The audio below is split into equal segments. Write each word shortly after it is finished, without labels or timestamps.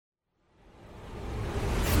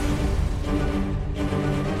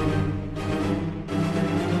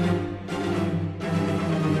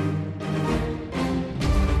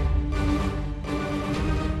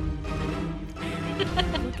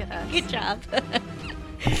Good job.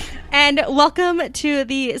 And welcome to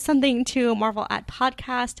the Something to Marvel At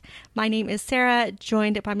podcast. My name is Sarah,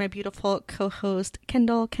 joined by my beautiful co-host,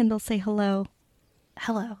 Kendall. Kendall, say hello.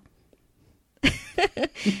 Hello.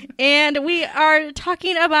 And we are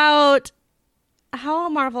talking about how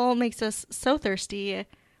Marvel makes us so thirsty.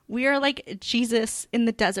 We are like Jesus in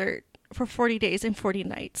the desert for 40 days and 40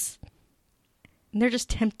 nights. And they're just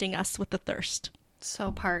tempting us with the thirst. So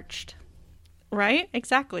parched. Right?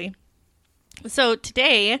 Exactly. So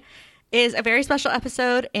today is a very special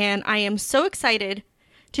episode, and I am so excited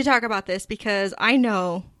to talk about this because I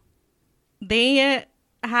know they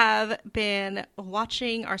have been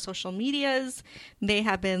watching our social medias. They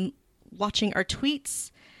have been watching our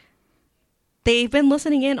tweets. They've been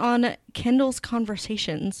listening in on Kendall's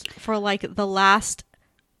conversations for like the last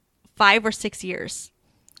 5 or 6 years.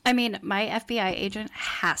 I mean, my FBI agent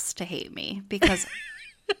has to hate me because,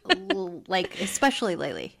 like, especially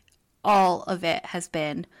lately, all of it has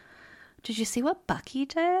been, did you see what Bucky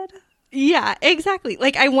did? Yeah, exactly.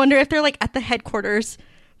 Like, I wonder if they're like at the headquarters.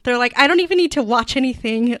 They're like, I don't even need to watch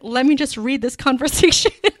anything. Let me just read this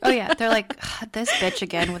conversation. Oh, yeah. They're like, this bitch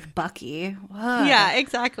again with Bucky. Ugh. Yeah,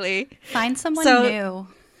 exactly. Find someone new.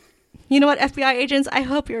 You know what, FBI agents? I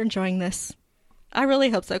hope you're enjoying this. I really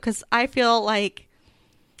hope so, because I feel like,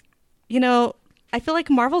 I feel like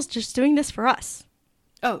Marvel's just doing this for us.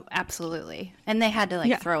 Oh, absolutely. And they had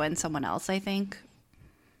to, throw in someone else, I think.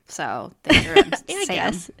 So they threw in I Sam.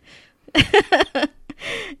 guess.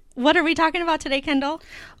 What are we talking about today, Kendall?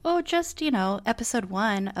 Oh, just, episode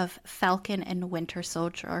 1 of Falcon and Winter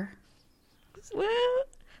Soldier. Well,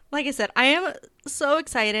 like I said, I am so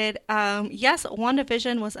excited. Yes,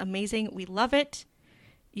 WandaVision was amazing. We love it.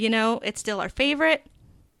 It's still our favorite.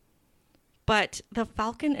 But the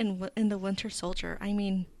Falcon and the Winter Soldier, I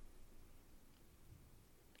mean,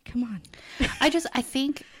 come on. I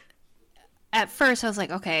think at first I was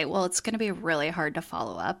like, okay, well, it's going to be really hard to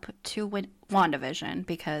follow up to WandaVision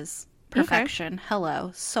because perfection. Okay.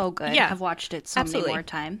 Hello. So good. Yeah, I've watched it so many more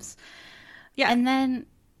times. Yeah. And then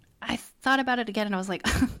I thought about it again and I was like,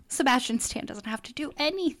 Sebastian Stan doesn't have to do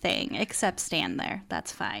anything except stand there.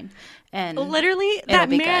 That's fine. And literally, that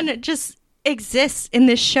man just exists in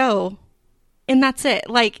this show. And that's it.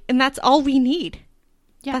 And that's all we need.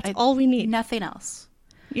 Yeah. That's all we need. Nothing else.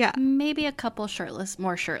 Yeah. Maybe a couple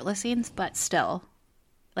more shirtless scenes, but still,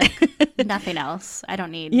 nothing else. I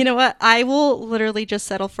don't need. You know what? I will literally just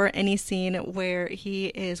settle for any scene where he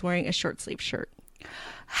is wearing a short sleeve shirt.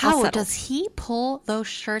 How does he pull those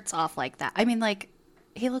shirts off like that? I mean,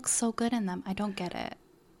 he looks so good in them. I don't get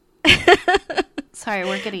it. Sorry,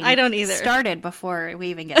 we're getting I don't either. Started before we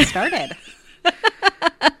even get started.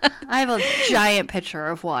 I have a giant pitcher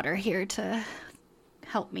of water here to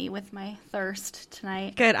help me with my thirst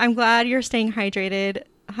tonight. Good. I'm glad you're staying hydrated.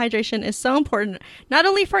 Hydration is so important, not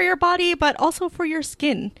only for your body, but also for your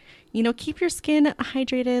skin. Keep your skin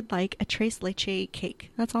hydrated like a tres leche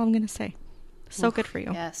cake. That's all I'm going to say. So good for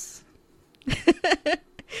you. Yes.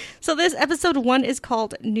 So this episode 1 is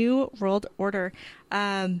called New World Order.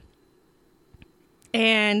 And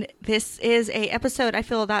this is a episode I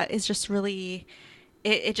feel that is just really,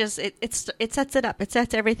 it sets it up. It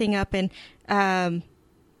sets everything up. And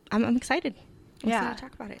I'm excited. Yeah, to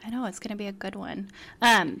talk about it. I know it's going to be a good one.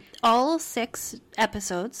 All 6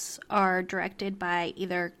 episodes are directed by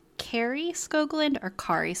either Kari Skogland or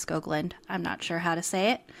Kari Skogland. I'm not sure how to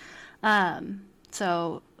say it.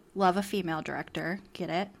 So love a female director. Get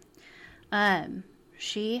it?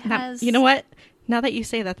 She has. You know what? Now that you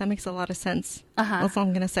say that makes a lot of sense. That's all I'm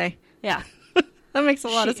going to say. Yeah, that makes a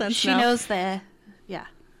lot of sense. She knows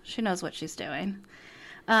she knows what she's doing.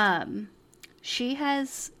 She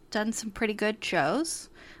has done some pretty good shows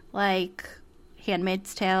like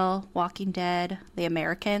Handmaid's Tale, Walking Dead, The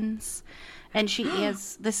Americans, and she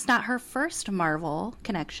this is not her first Marvel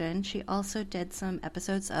connection. She also did some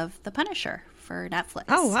episodes of The Punisher for Netflix.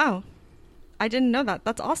 Oh wow, I didn't know that.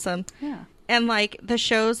 That's awesome. Yeah. And the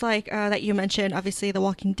shows that you mentioned, obviously The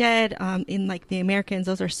Walking Dead, in The Americans,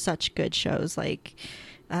 those are such good shows.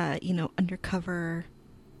 Undercover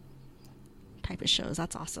type of shows.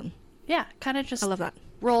 That's awesome. Yeah, kind of just I love that.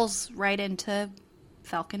 Rolls right into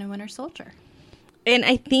Falcon and Winter Soldier. And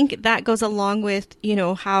I think that goes along with,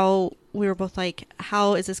 how we were both like,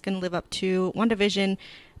 how is this going to live up to WandaVision?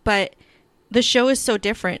 But the show is so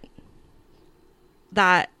different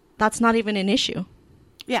that that's not even an issue.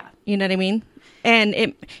 Yeah. You know what I mean? And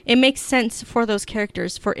it makes sense for those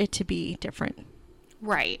characters for it to be different.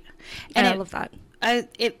 Right. And I love that.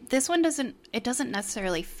 This one doesn't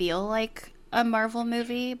necessarily feel like a Marvel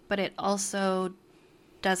movie, but it also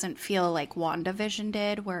doesn't feel like WandaVision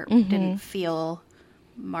did, where it didn't feel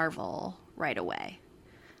Marvel right away.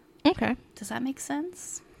 Okay. Does that make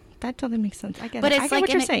sense? That totally makes sense. I get But it. it's I get like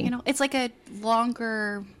what you're saying. it's like a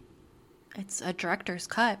longer, it's a director's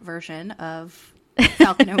cut version of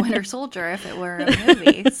Falcon and Winter Soldier if it were a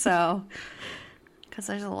movie. So, because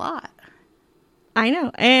there's a lot. I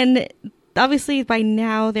know. And obviously by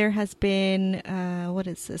now there has been, what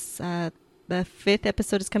is this? The 5th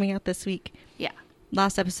episode is coming out this week. Yeah.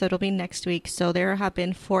 Last episode will be next week. So there have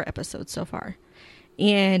been 4 episodes so far.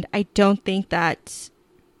 And I don't think that,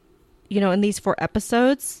 in these 4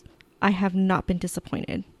 episodes, I have not been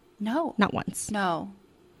disappointed. No. Not once. No.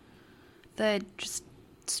 The just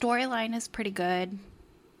storyline is pretty good.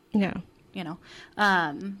 Yeah.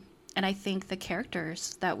 And I think the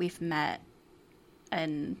characters that we've met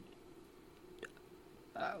and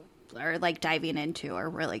are like diving into are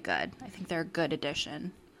really good. I think they're a good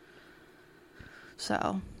addition.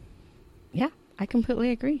 So. Yeah, I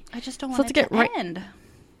completely agree. I just don't want it to end.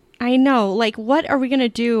 I know. Like, what are we going to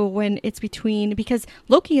do when it's between... Because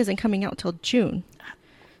Loki isn't coming out till June.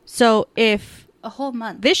 So if... A whole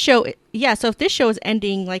month. This show... Yeah, so if this show is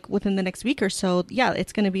ending, like, within the next week or so, yeah,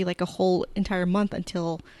 it's going to be, like, a whole entire month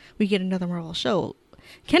until we get another Marvel show.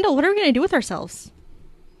 Kendall, what are we going to do with ourselves?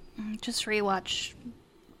 Just rewatch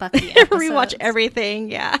Bucky episodes. Rewatch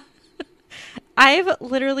everything, yeah. I've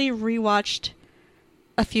literally rewatched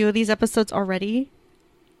a few of these episodes already.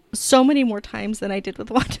 So many more times than I did with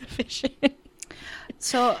WandaVision.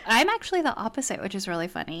 So I'm actually the opposite, which is really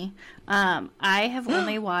funny. I have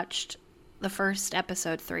only watched the first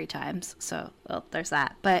episode 3 times, so well, there's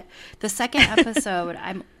that. But the second episode,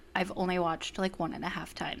 I've only watched like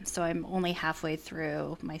 1.5 times, so I'm only halfway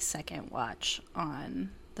through my second watch on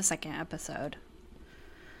the second episode.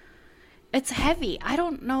 It's heavy. I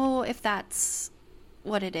don't know if that's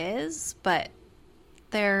what it is, but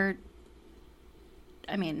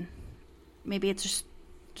maybe it's just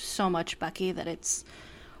so much Bucky that it's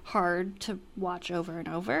hard to watch over and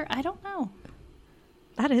over. I don't know.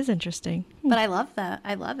 That is interesting. But I love that.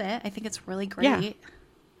 I love it. I think it's really great. Yeah.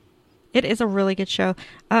 It is a really good show.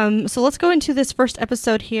 So let's go into this first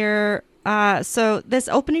episode here. So this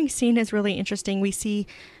opening scene is really interesting. We see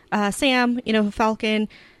Sam, Falcon,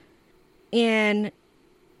 and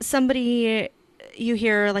somebody, you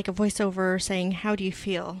hear like a voiceover saying, "How do you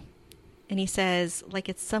feel?" And he says, like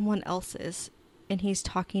it's someone else's. And he's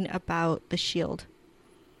talking about the shield.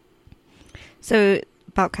 So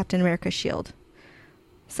about Captain America's shield.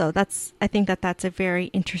 So I think that's a very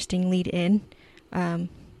interesting lead in,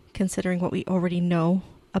 considering what we already know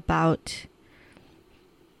about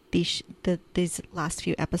these last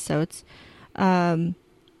few episodes. Thoughts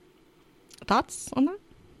on that?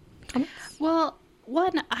 Comments? Well,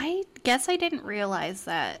 one, I guess I didn't realize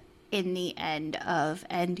that in the end of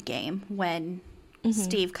Endgame when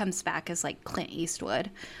Steve comes back as like Clint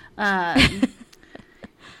Eastwood. And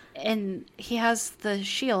he has the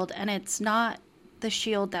shield, and it's not the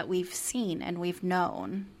shield that we've seen and we've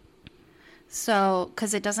known. So,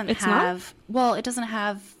 because it doesn't have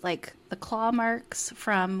like the claw marks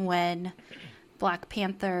from when Black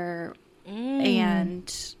Panther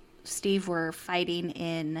and Steve were fighting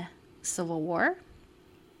in Civil War.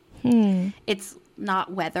 It's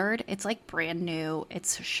not weathered. It's like brand new.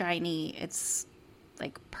 It's shiny. It's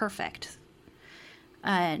like perfect.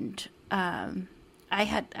 And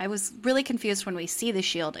I was really confused when we see the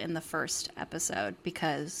shield in the first episode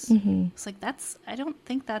because it's like I don't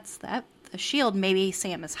think that's the shield. Maybe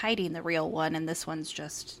Sam is hiding the real one, and this one's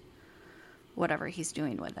just whatever he's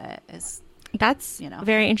doing with it is. That's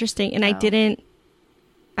very interesting, and so.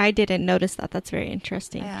 I didn't notice that. That's very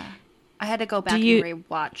interesting. Yeah, I had to go back and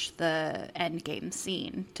rewatch the Endgame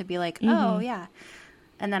scene to be like, oh yeah,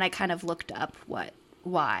 and then I kind of looked up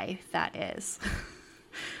why that is.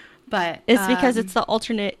 But it's because it's the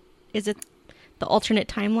alternate. Is it the alternate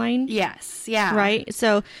timeline? Yes. Yeah. Right.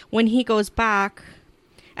 So when he goes back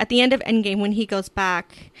at the end of Endgame, when he goes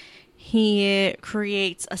back, he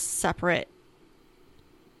creates a separate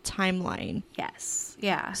timeline. Yes.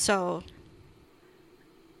 Yeah. So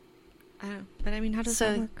I don't know. But I mean, how does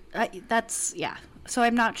that work? Yeah. So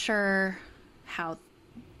I'm not sure how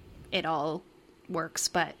it all works,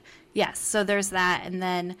 but yes. So there's that, and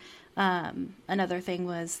then. Another thing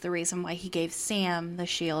was the reason why he gave Sam the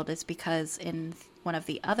shield is because in one of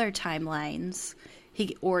the other timelines,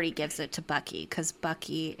 he already gives it to Bucky because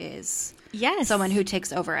Bucky is someone who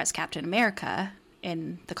takes over as Captain America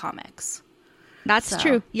in the comics. That's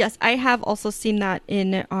true. Yes, I have also seen that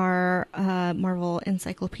in our Marvel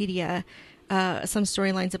Encyclopedia, some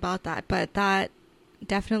storylines about that, but that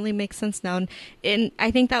definitely makes sense now. And I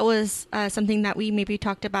think that was something that we maybe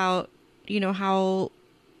talked about, how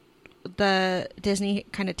the Disney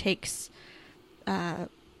kind of takes, I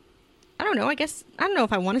don't know. I don't know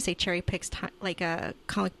if I want to say cherry picks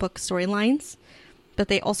comic book storylines, but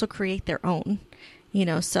they also create their own.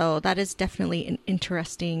 So that is definitely an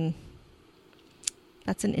interesting.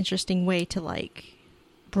 That's an interesting way to like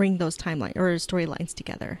bring those timeline or storylines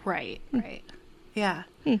together. Right. Yeah.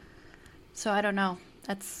 So I don't know.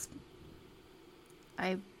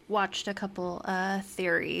 I watched a couple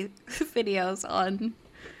theory videos on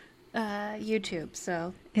YouTube.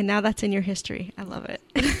 So and now that's in your history. I love it.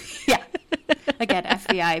 Yeah. Again,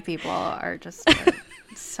 FBI people are just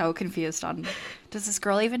so confused on. Does this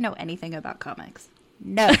girl even know anything about comics?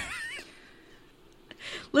 No.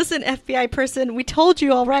 Listen, FBI person, we told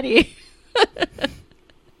you already.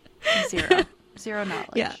 Zero knowledge.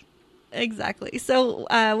 Yeah, exactly. So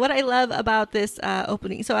what I love about this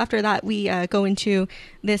opening, so after that we go into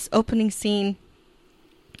this opening scene,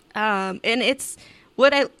 and it's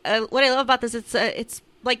what I love about this. It's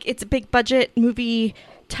like it's a big budget movie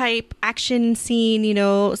type action scene.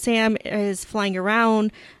 Sam is flying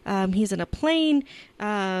around. He's in a plane.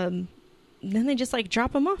 Then they just like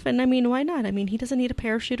drop him off, and I mean, why not? I mean, he doesn't need a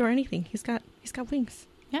parachute or anything. He's got wings.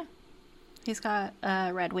 Yeah, he's got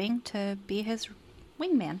Red Wing to be his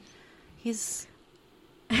wingman. That's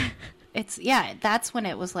when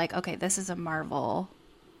it was like, okay, this is a Marvel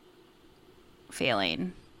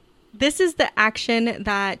feeling. This is the action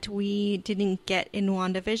that we didn't get in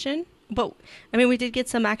WandaVision. But, I mean, we did get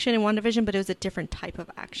some action in WandaVision, but it was a different type of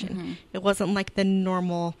action. Mm-hmm. It wasn't like the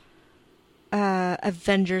normal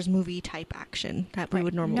Avengers movie type action that we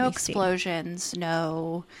would normally see. No explosions,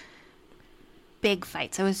 no big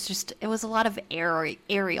fights. It was a lot of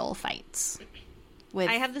aerial fights.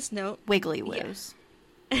 I have this note. Wiggly woos.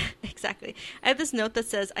 Yeah. Exactly. I have this note that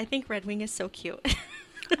says, I think Red Wing is so cute.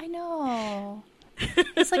 I know.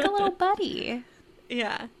 It's like a little buddy.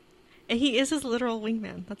 Yeah. And he is his literal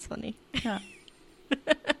wingman. That's funny. Yeah.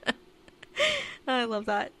 I love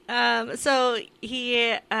that. So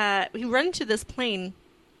he run into this plane,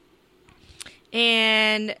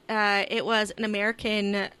 and it was an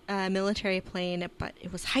American military plane, but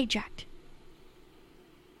it was hijacked.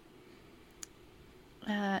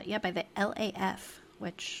 By the LAF,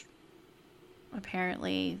 which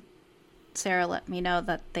apparently Sarah let me know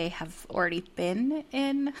that they have already been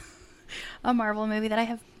in a Marvel movie that I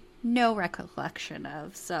have no recollection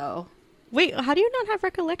of. So wait, how do you not have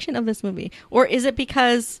recollection of this movie? Or is it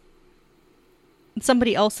because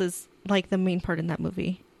somebody else is like the main part in that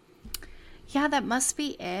movie? Yeah, that must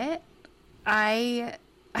be it. I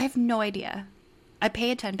have no idea. I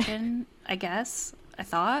pay attention, I guess. I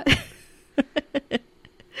thought.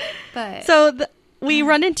 But so we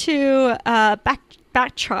run into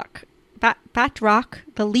Batroc,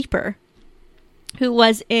 the Leaper, who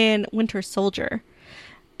was in Winter Soldier.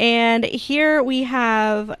 And here we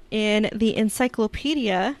have in the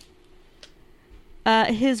encyclopedia,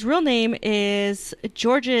 his real name is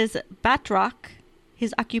Georges Batroc.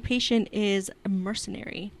 His occupation is a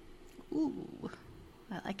mercenary. Ooh,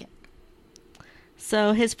 I like it.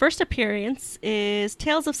 So his first appearance is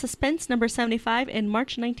Tales of Suspense number 75 in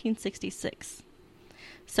March 1966.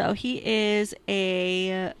 So he is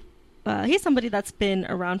he's somebody that's been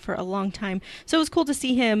around for a long time. So it was cool to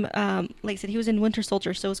see him. Like I said, he was in Winter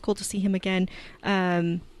Soldier, so it was cool to see him again,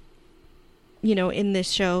 in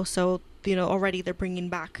this show. So, already they're bringing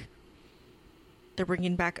back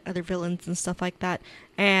other villains and stuff like that.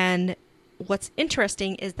 And what's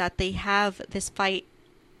interesting is that they have this fight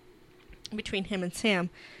between him and Sam.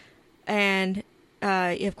 And,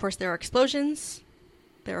 of course, there are explosions.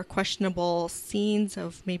 There are questionable scenes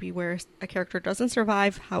of maybe where a character doesn't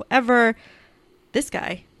survive. However, this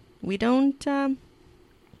guy, we don't see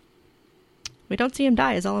him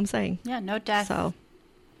die, is all I'm saying. Yeah, no death. So,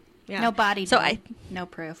 yeah. No body. No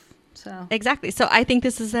proof. So exactly. So I think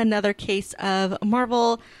this is another case of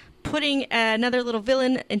Marvel putting another little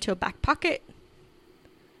villain into a back pocket.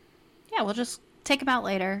 Yeah, we'll just take him out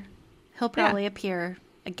later. He'll probably appear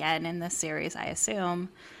again in this series, I assume.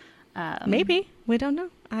 Maybe. We don't know.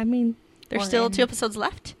 I mean, there's still 2 episodes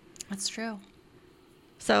left. That's true.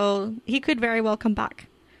 So he could very well come back.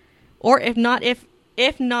 Or if not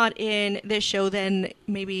in this show, then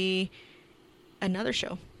maybe another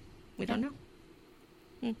show. We don't know.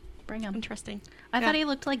 Bring him. Interesting. I thought he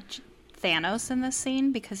looked like Thanos in this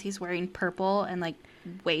scene because he's wearing purple and like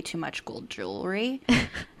way too much gold jewelry. And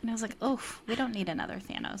I was like, oh, we don't need another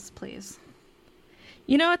Thanos, please.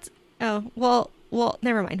 Well,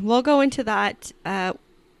 never mind. We'll go into that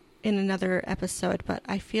in another episode, but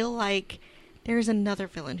I feel like there's another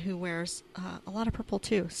villain who wears a lot of purple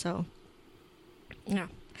too, so yeah.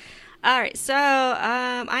 All right, so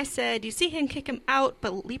I said you see him kick him out,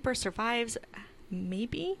 but Leaper survives.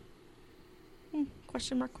 Maybe?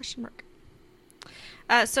 Question mark, question mark.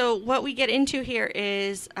 So what we get into here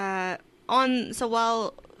is so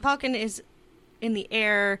while Falcon is in the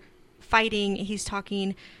air fighting, he's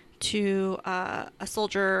talking to a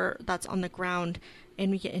soldier that's on the ground, and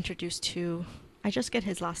we get introduced to, I just get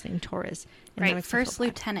his last name, Torres. And Right, First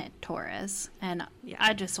Lieutenant Torres. And Yeah.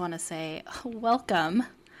 I just want to say, welcome.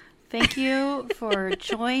 Thank you for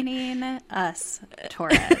joining us,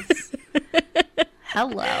 Torres.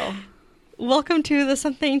 Hello. Welcome to the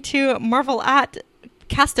Something to Marvel at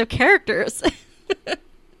cast of characters.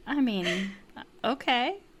 I mean,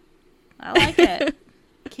 okay. I like it.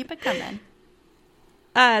 Keep it coming.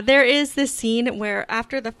 There is this scene where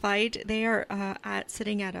after the fight, they are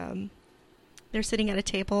sitting at a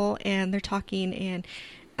table and they're talking, and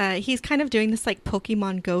he's kind of doing this like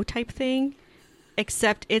Pokemon Go type thing,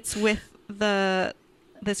 except it's with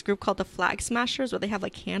this group called the Flag Smashers, where they have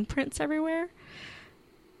like handprints everywhere.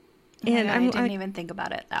 And I didn't even think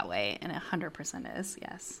about it that way, and 100% is,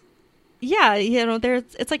 yes. Yeah,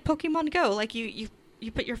 it's like Pokemon Go. Like you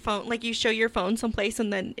put your phone, like you show your phone someplace,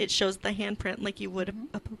 and then it shows the handprint like you would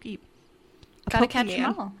a Gotta catch Pokemon.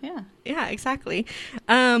 them all, yeah. Yeah, exactly.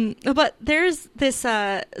 But there's this.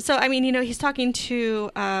 So I mean, he's talking to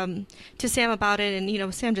Sam about it,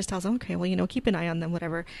 and Sam just tells him, okay, well, keep an eye on them,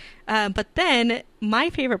 whatever. But then my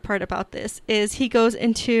favorite part about this is he goes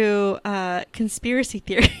into conspiracy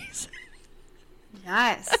theories.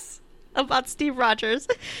 Yes. About Steve Rogers.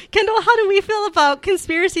 Kendall, how do we feel about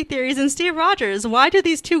conspiracy theories and Steve Rogers? Why do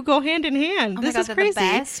these two go hand in hand? Oh this my God, is they're crazy. the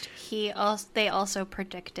best. They also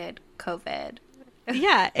predicted COVID.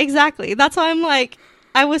 Yeah, exactly. That's why I'm like,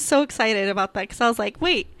 I was so excited about that, because I was like,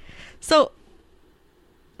 so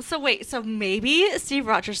maybe Steve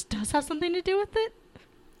Rogers does have something to do with it?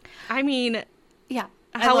 I mean, Yeah.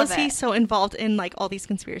 how is he so involved in like all these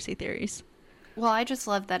conspiracy theories? Well, I just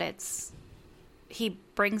love that he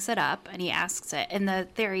brings it up and he asks it. And the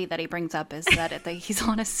theory that he brings up is that he's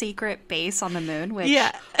on a secret base on the moon, which,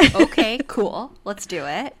 Yeah. okay, cool. Let's do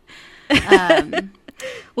it.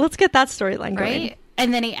 Let's get that storyline going. Right?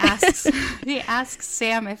 And then he asks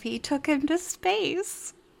Sam if he took him to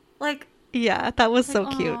space. Like, Yeah, that was so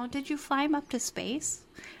cute. oh, did you fly him up to space?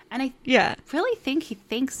 And I Yeah. really think he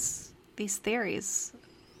thinks these theories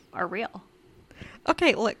are real.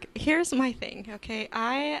 Okay, look, here's my thing, okay?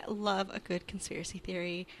 I love a good conspiracy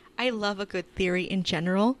theory. I love a good theory in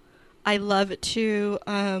general. I love to,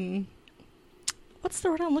 what's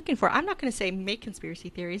the word I'm looking for? I'm not going to say make conspiracy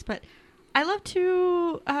theories, but I love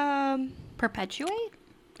to, Perpetuate?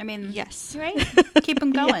 I mean, yes. right? Keep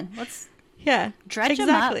them going. Let's Yeah. dredge him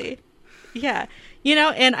up. Yeah.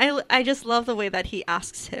 And I just love the way that he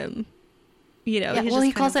asks him, Yeah, he's well, just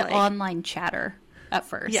he kind calls of it like- online chatter at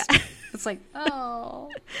first. Yeah. It's like, oh.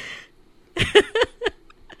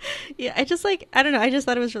 Yeah, I don't know, I just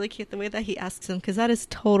thought it was really cute the way that he asks him, because that is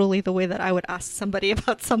totally the way that I would ask somebody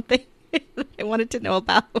about something that I wanted to know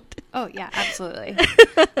about. Oh, yeah, absolutely.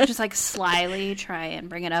 Just like slyly try and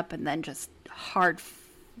bring it up and then just hard,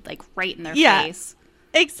 like right in their Yeah, face.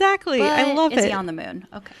 Exactly. But I love it. is he on the moon?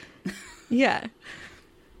 Okay. Yeah.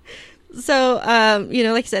 So,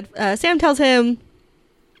 like I said, Sam tells him,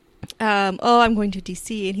 I'm going to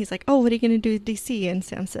DC. And he's like, oh, what are you going to do at DC? And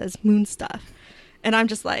Sam says, moon stuff. And I'm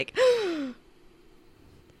just like,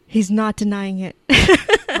 he's not denying it.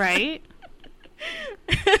 Right?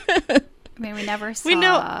 I mean, we never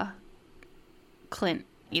saw Clint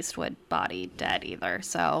Eastwood body dead either,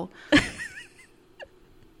 so...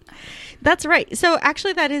 That's right. So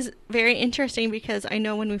actually that is very interesting, because I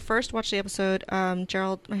know when we first watched the episode,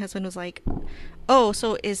 Gerald, my husband, was like, oh,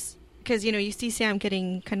 so because, you see Sam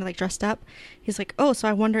getting kind of like dressed up. He's like, oh, so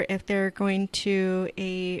I wonder if they're going to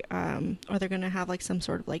or they're going to have like some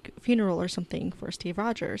sort of like funeral or something for Steve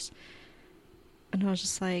Rogers. And I was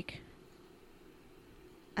just like,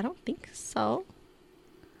 I don't think so.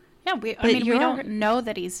 Yeah, we don't know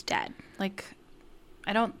that he's dead. Like,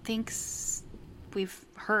 I don't think we've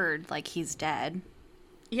heard like he's dead.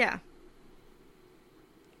 Yeah.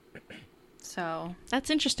 So That's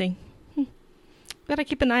interesting. Gotta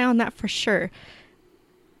keep an eye on that for sure.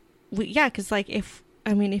 Yeah, because like if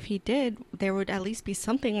he did, there would at least be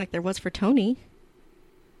something like there was for Tony.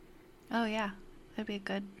 oh yeah, that'd be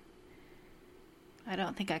good. I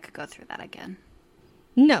don't think I could go through that again.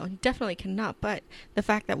 No, definitely cannot. But the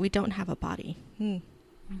fact that we don't have a body,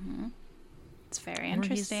 Mm-hmm. It's very Or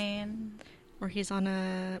interesting. or he's on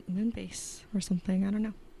a moon base or something. I don't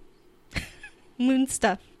know. Moon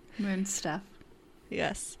stuff. Moon stuff.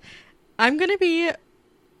 Yes. I'm gonna be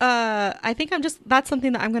I think that's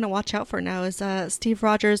something that I'm going to watch out for now is Steve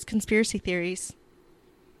Rogers conspiracy theories.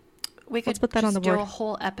 We could Let's put that on the board. do a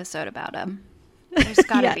whole episode about him. There's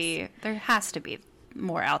got to Yes. be, there has to be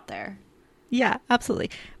more out there. Yeah, absolutely.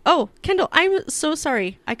 Oh, Kendall, I'm so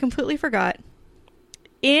sorry. I completely forgot.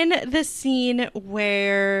 In the scene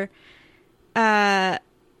where, Sam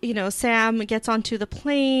gets onto the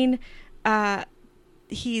plane,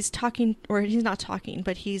 he's talking, or he's not talking,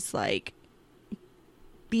 but he's like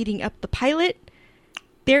beating up the pilot.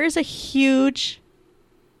 There is a huge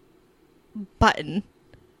button,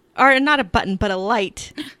 or not a button, but a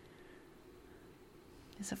light.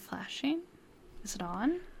 Is it flashing? Is it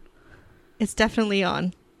on? It's definitely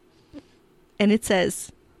on. And it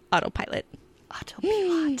says autopilot.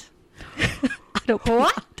 Autopilot.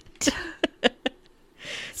 Autopilot.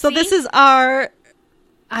 So See? this is our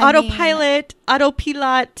I mean, autopilot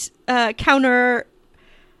counter.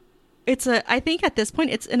 I think at this point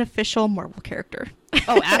it's an official Marvel character.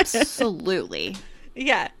 oh, absolutely.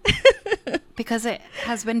 Yeah. Because it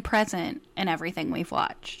has been present in everything we've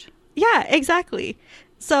watched. Yeah, exactly.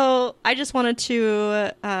 So I just wanted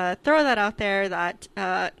to throw that out there that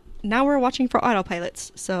now we're watching for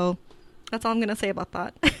autopilots. So that's all I'm going to say about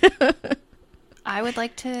that. I would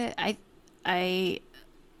like to. I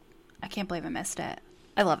can't believe I missed it.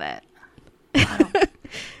 I love it.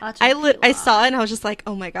 I saw it and I was just like,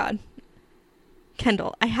 oh my God.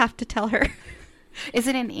 Kendall, I have to tell her. Is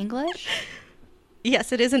it in English?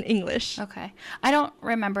 Yes, it is in English. Okay. I don't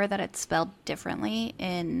remember that it's spelled differently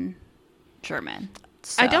in German.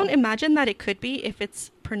 So. I don't imagine that it could be if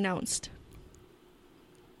it's pronounced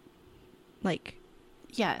like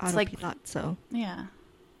Yeah, it's autopilot, like so yeah.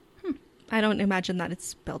 I don't imagine that it's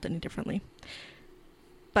spelled any differently.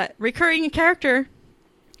 But recurring character,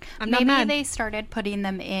 I'm not Maybe mad. they started putting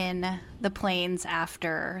them in the planes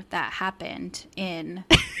after that happened in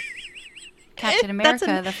Captain That's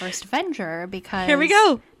America: The First Avenger because Here we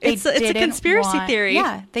go. they It's a didn't conspiracy want- theory.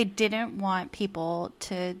 Yeah, they didn't want people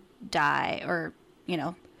to die or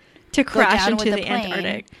to go crash down into with the plane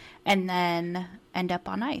Antarctic. and then end up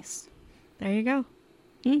on ice. There you go.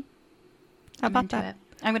 How I'm about into that? it.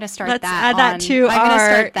 I'm going to start Let's that. add that to I'm going to our-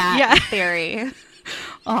 start that yeah. theory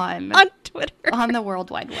on On Twitter. on the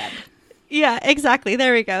World Wide Web. Yeah, exactly.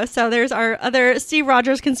 There we go. So there's our other Steve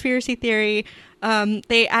Rogers conspiracy theory.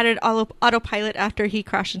 They added autopilot after he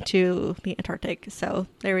crashed into the Antarctic. So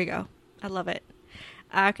there we go. I love it.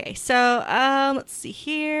 Okay, so let's see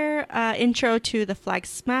here. Intro to the Flag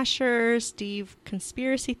Smashers, Steve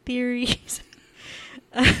conspiracy theories.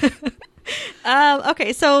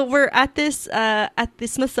 Okay, so we're at the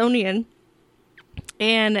Smithsonian,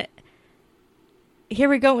 and here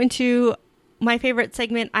we go into my favorite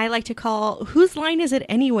segment I like to call "Whose Line Is It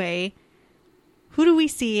Anyway?" Who do we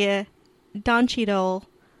see? Don Cheadle,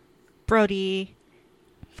 Brody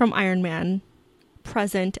from Iron Man,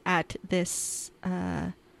 present at this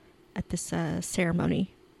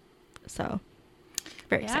ceremony. So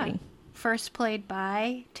very exciting. First played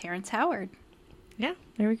by Terrence Howard. Yeah,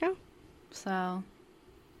 there we go. So,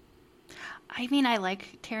 I mean, I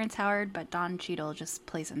like Terrence Howard, but Don Cheadle just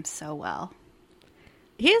plays him so well.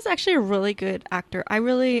 He is actually a really good actor. I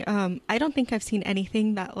really, I don't think I've seen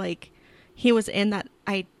anything that like he was in that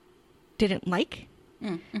I didn't like.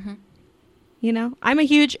 Mm-hmm. You know, I'm a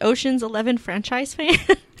huge Ocean's 11 franchise fan.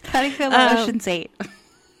 How do you feel about Ocean's 8?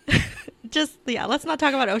 Let's not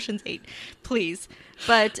talk about Ocean's 8, please.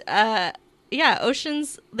 But yeah,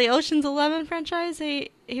 the Ocean's 11 franchise,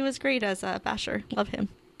 he was great as Basher. Love him.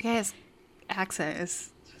 Yeah, his accent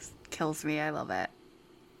just kills me. I love it.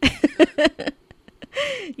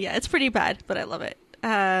 Yeah, it's pretty bad, but I love it.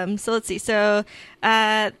 So let's see. So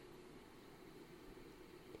I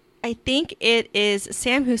think it is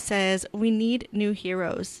Sam who says, we need new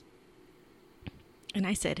heroes. And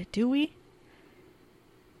I said, do we?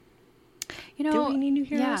 Do we need new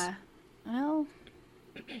heroes? Yeah. Well,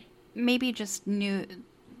 maybe just the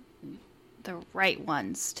right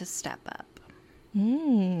ones to step up.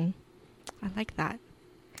 I like that.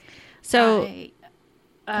 So,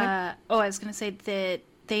 I was going to say that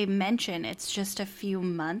they mention it's just a few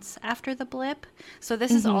months after the blip. So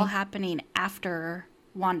this is all happening after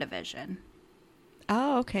WandaVision.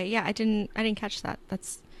 oh, okay. Yeah, I didn't catch that.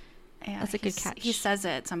 That's a good catch. He says it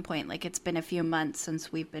at some point, like it's been a few months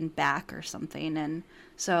since we've been back or something. And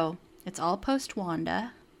so it's all post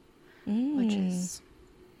Wanda, which is...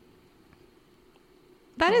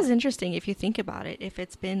 That is interesting if you think about it. If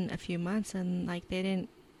it's been a few months and like they didn't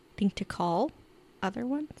think to call other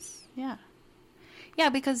ones. Yeah. Yeah,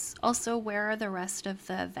 because also where are the rest of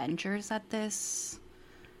the Avengers at this?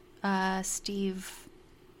 Steve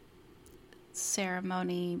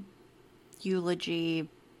ceremony, eulogy,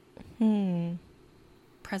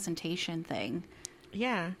 presentation thing.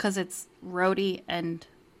 Yeah. Because it's Rhodey and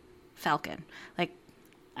Falcon. Like,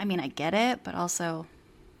 I mean, I get it, but also,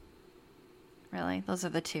 really, those are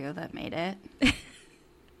the two that made it.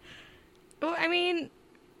 Well, I mean,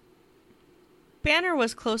 Banner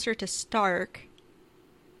was closer to Stark.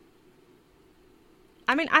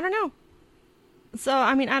 I mean, I don't know. So,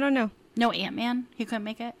 I mean, I don't know. No Ant-Man? He couldn't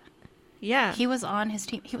make it? Yeah. He was on his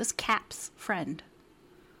team. He was Cap's friend.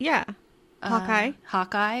 Yeah. Hawkeye.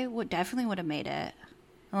 Hawkeye definitely would have made it.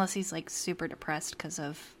 Unless he's, like, super depressed because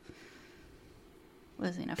of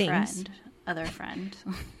losing a friend. Other friend.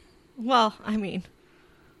 Well, I mean,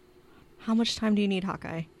 how much time do you need,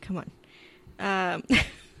 Hawkeye? Come on.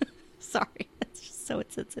 Sorry. That's just so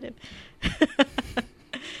insensitive.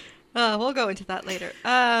 We'll go into that later.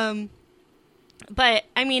 But,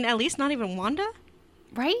 I mean, at least not even Wanda?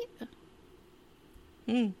 Right?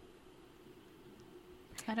 Hmm.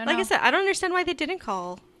 I don't know. Like I said, I don't understand why they didn't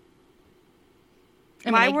call.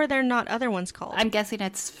 Why were there not other ones called? I'm guessing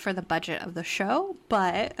it's for the budget of the show,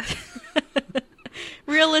 but...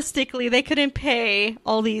 Realistically, they couldn't pay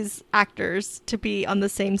all these actors to be on the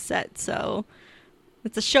same set, so...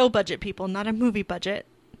 It's a show budget, people, not a movie budget.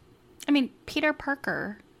 I mean, Peter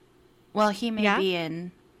Parker... Well, he may be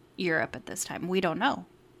in Europe at this time. We don't know.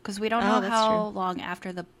 Because we don't know how long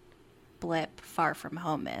after the blip Far From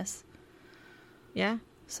Home is. Yeah.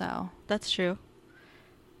 So. That's true.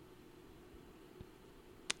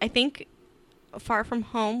 I think Far From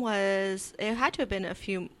Home it had to have been a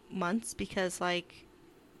few months because, like,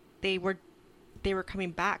 they were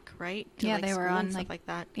coming back, right? To, they were on, stuff like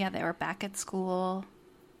that. Yeah, they were back at school.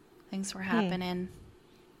 Things were happening.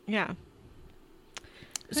 Yeah.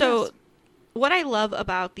 So, what I love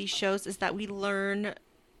about these shows is that we learn,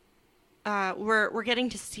 we're getting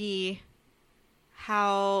to see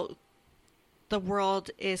how the world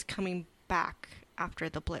is coming back after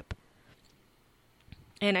the blip.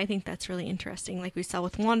 And I think that's really interesting. Like we saw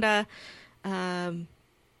with Wanda,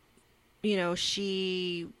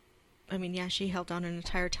 she held on an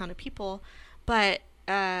entire town of people, but,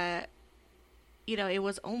 it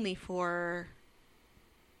was only for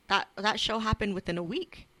that show happened within a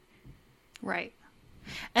week. Right.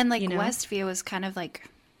 And like Westview was kind of like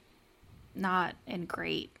not in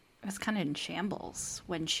it was kind of in shambles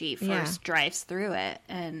when she first drives through it.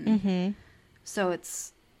 And so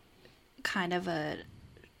it's kind of a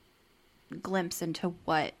glimpse into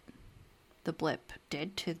what the blip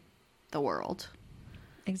did to the world.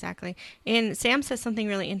 Exactly. And Sam says something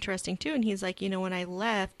really interesting too. And he's like, when I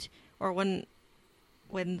left or when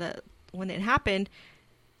it happened,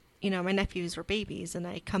 my nephews were babies and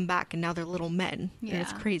I come back and now they're little men. Yeah. And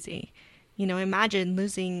it's crazy. Imagine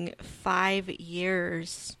losing 5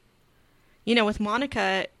 years. With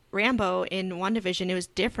Monica Rambeau in WandaVision, it was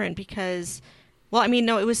different because,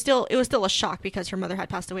 it was still a shock because her mother had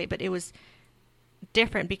passed away, but it was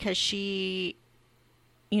different because she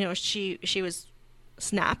was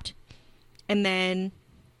snapped and then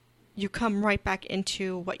you come right back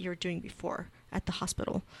into what you were doing before at the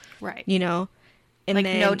hospital. Right. And like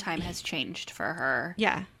then, no time has changed for her.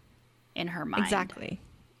 Yeah. In her mind. Exactly.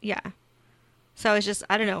 Yeah. So it's just,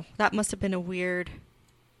 I don't know. That must have been a weird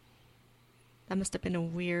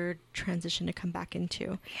transition to come back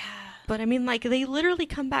into. Yeah. But they literally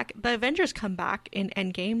come back. The Avengers come back in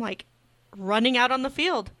Endgame, like running out on the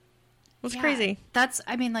field. That's crazy.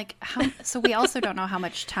 So we also don't know how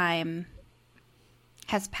much time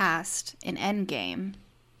has passed in Endgame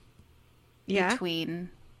between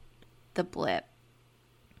the blip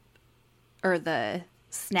or the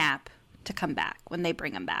snap to come back when they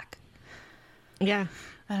bring him back. Yeah.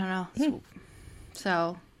 I don't know.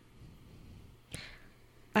 So.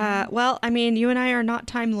 You and I are not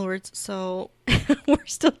Time Lords, so we're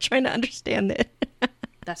still trying to understand it.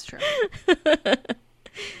 That's true.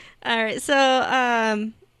 All right.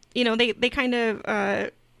 So, they kind of,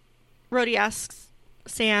 Rhodey asks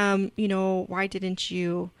Sam, why didn't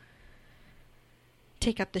you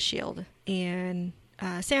take up the shield? And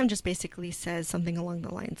Sam just basically says something along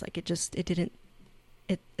the lines like it's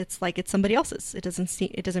like it's somebody else's. It doesn't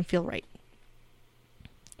feel right.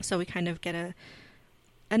 So we kind of get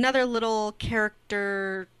another little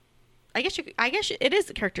character. I guess it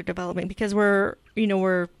is character development because we're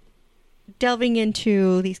delving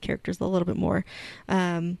into these characters a little bit more.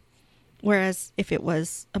 Whereas if it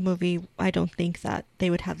was a movie, I don't think that they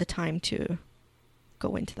would have the time to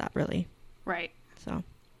go into that really. Right. So,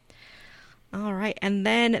 all right. And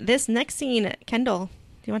then this next scene, Kendall, do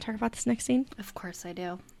you want to talk about this next scene? Of course I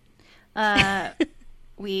do.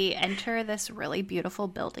 We enter this really beautiful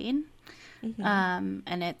building.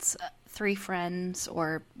 And it's three friends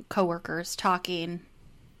or coworkers talking,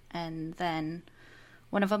 and then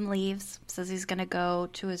one of them leaves, says he's going to go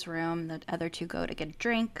to his room. The other two go to get a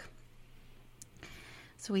drink.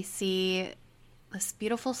 So we see this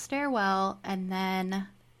beautiful stairwell, and then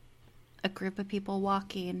a group of people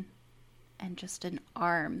walking, and just an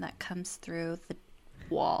arm that comes through the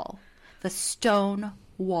wall, the stone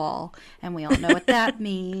wall. And we all know what that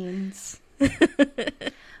means.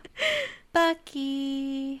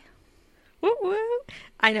 Bucky. Woo woo.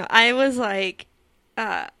 I know. I was like,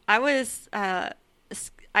 I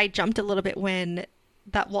jumped a little bit when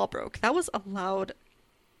that wall broke. That was a loud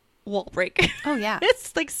wall break. Oh, yeah.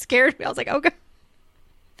 It's like scared me. I was like, oh, God.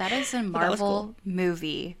 That is a Marvel cool.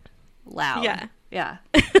 movie loud. Yeah. Yeah.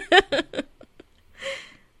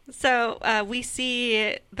 So we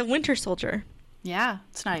see the Winter Soldier. Yeah.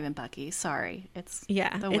 It's not even Bucky. Sorry. It's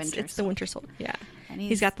It's the Winter Soldier. Yeah. And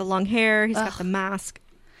he's got the long hair. He's got the mask.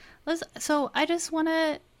 So I just want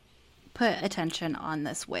to put attention on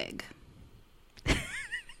this wig.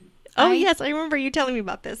 Yes. I remember you telling me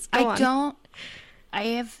about this. Go on. I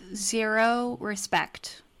have zero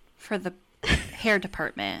respect for the hair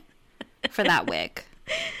department for that wig.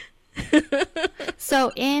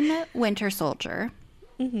 So in Winter Soldier,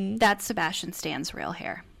 that's Sebastian Stan's real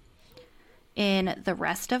hair. In the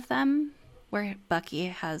rest of them, where Bucky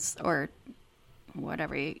has, or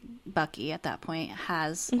whatever, Bucky at that point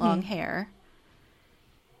has long hair,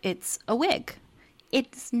 it's a wig.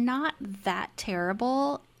 It's not that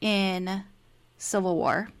terrible in Civil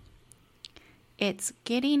War. It's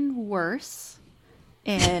getting worse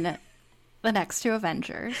in the next two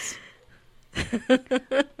Avengers.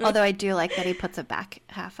 Although I do like that he puts it back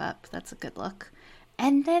half up. That's a good look.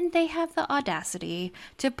 And then they have the audacity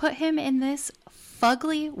to put him in this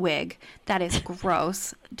fugly wig that is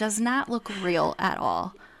gross, does not look real at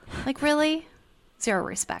all. Like, really? Zero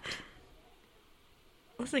respect.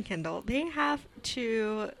 Listen, Kendall, they have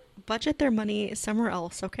to budget their money somewhere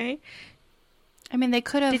else, okay? I mean, they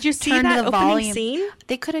could have. Did you see turned that the opening volume scene?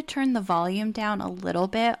 They could have turned the volume down a little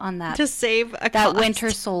bit on that To save a that cost. Winter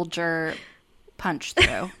Soldier punch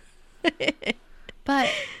through. But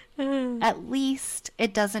at least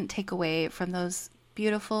it doesn't take away from those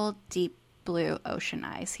beautiful deep blue ocean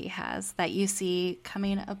eyes he has that you see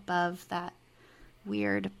coming above that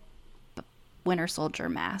weird Winter Soldier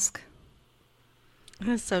mask.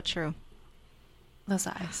 That's so true. Those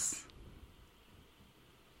eyes.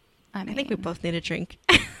 I think we both need a drink.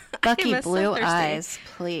 Bucky I'm so blue thirsty. eyes,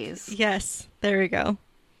 please. Yes, there we go.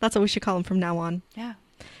 That's what we should call him from now on. Yeah,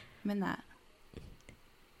 I'm in that.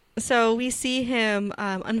 So we see him,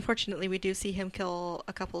 unfortunately, we do see him kill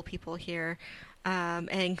a couple of people here,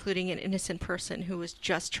 including an innocent person who was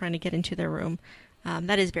just trying to get into their room.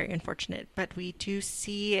 That is very unfortunate. But we do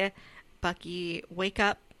see Bucky wake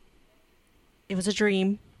up. It was a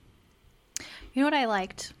dream. You know what I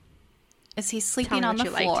liked? Is he's sleeping on the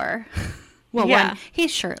floor. Well, yeah. One,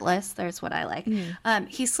 he's shirtless. There's what I like.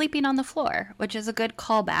 He's sleeping on the floor, which is a good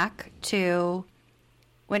callback to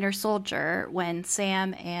Winter Soldier when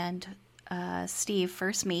Sam and Steve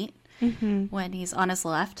first meet, when he's on his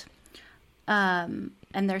left. And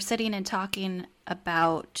they're sitting and talking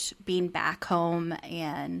about being back home.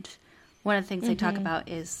 And one of the things they talk about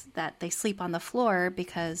is that they sleep on the floor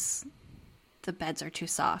because the beds are too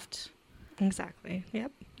soft. Exactly.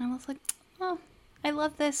 Yep. And I was like, oh, I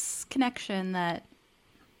love this connection that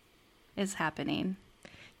is happening.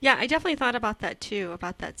 Yeah, I definitely thought about that too,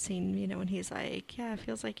 about that scene, you know, when he's like, yeah, it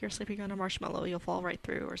feels like you're sleeping on a marshmallow, you'll fall right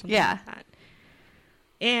through or something like that.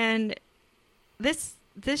 And this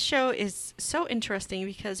show is so interesting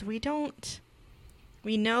because we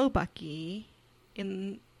know Bucky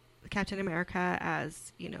in Captain America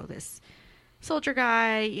as, you know, this soldier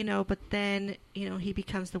guy, you know, but then, you know, he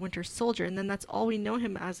becomes the Winter Soldier, and then that's all we know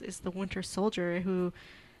him as is the Winter Soldier, who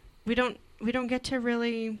we don't get to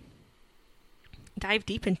really dive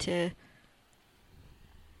deep into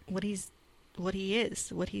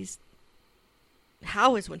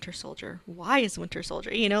how is Winter Soldier, why is Winter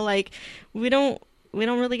Soldier, you know, like we don't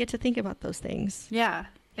really get to think about those things. Yeah,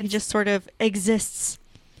 he just sort of exists.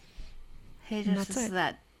 He just is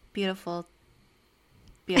that beautiful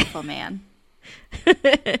man.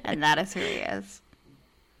 And that is who he is.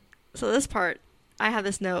 So this part, I have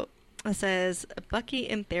this note that says, Bucky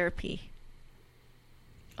in therapy.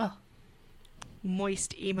 Oh.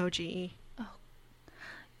 Moist emoji. Oh.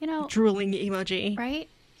 You know. Drooling emoji. Right?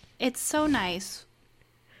 It's so nice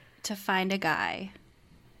to find a guy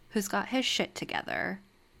who's got his shit together,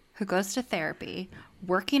 who goes to therapy,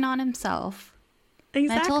 working on himself.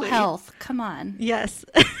 Exactly. Mental health. Come on. Yes.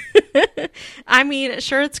 I mean,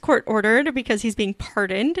 sure, it's court ordered because he's being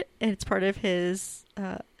pardoned and it's part of his,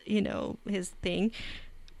 his thing.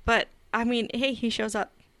 But I mean, hey, he shows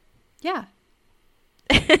up. Yeah.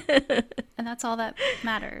 And that's all that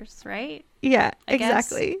matters, right? Yeah, I guess.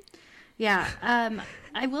 exactly. Yeah.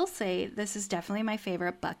 I will say this is definitely my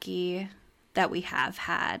favorite Bucky that we have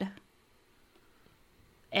had.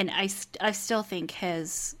 And I still think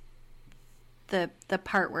the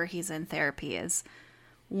part where he's in therapy is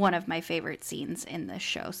one of my favorite scenes in this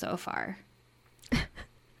show so far.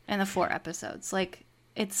 In the 4 episodes. Like,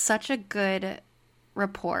 it's such a good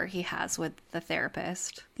rapport he has with the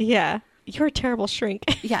therapist. Yeah. You're a terrible shrink.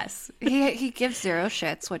 Yes. He gives zero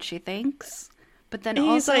shits what she thinks. But then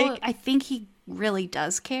He's also, like, I think he really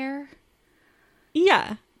does care.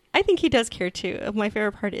 yeah, I think he does care too. My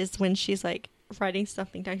favorite part is when she's like writing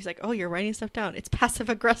something down. He's like, oh, you're writing stuff down. It's passive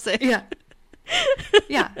aggressive. Yeah.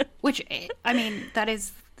 Yeah. Which, I mean, that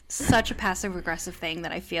is such a passive aggressive thing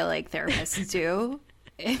that I feel like therapists do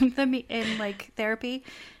in like therapy.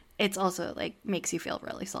 It's also like makes you feel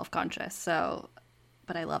really self-conscious. So,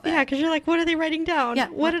 but I love it. Yeah, because you're like, what are they writing down? Yeah.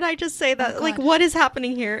 What did I just say? That Oh, like, God. what is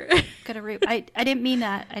happening here? I didn't mean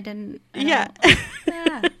that. I Yeah.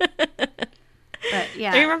 yeah. But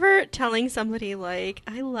yeah. I remember telling somebody like,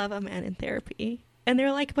 I love a man in therapy. And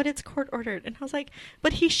they're like, but it's court ordered. And I was like,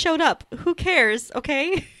 but he showed up. Who cares?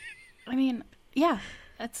 Okay. I mean, yeah.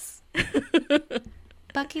 That's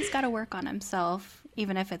Bucky's got to work on himself,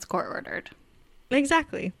 even if it's court ordered.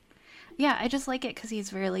 Exactly. Yeah, I just like it because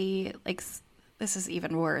he's really like. This is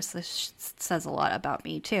even worse. Says a lot about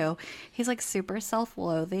me too. He's like super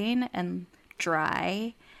self-loathing and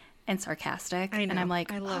dry and sarcastic. I know. And I'm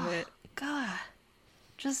like, I love oh, it. God,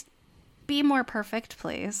 just be more perfect,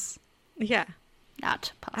 please. Yeah.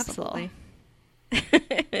 Not possible.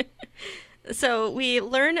 Absolutely. So we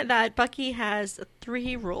learn that Bucky has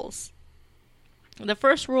 3 rules. The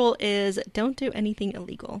first rule is don't do anything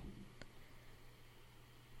illegal.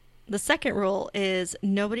 The second rule is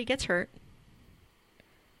nobody gets hurt.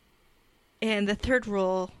 And the third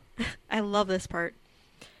rule, I love this part.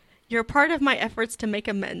 You're part of my efforts to make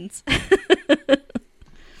amends.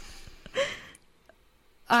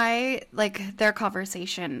 I like their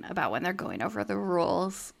conversation about when they're going over the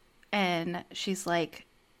rules, and she's like,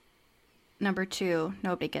 number 2,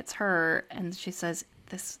 nobody gets hurt, and she says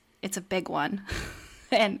it's a big one.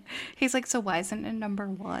 And he's like, so why isn't it number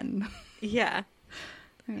 1? Yeah.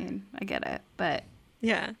 I mean, I get it, but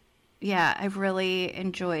Yeah. yeah, I really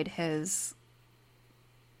enjoyed his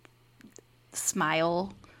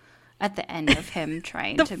smile at the end of him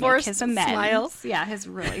trying The to make forced his amends. smile. Yeah, his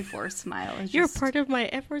really forced smile. Is You're just, part of my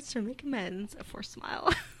efforts to make amends for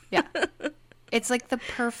smile. yeah. It's like the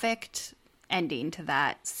perfect ending to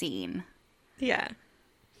that scene. Yeah.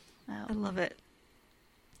 Oh. I love it.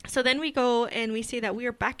 So then we go and we see that we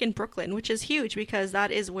are back in Brooklyn, which is huge because that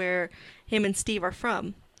is where him and Steve are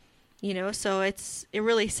from. You know, so it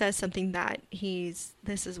really says something that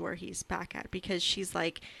this is where he's back at, because she's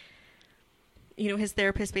like, you know, his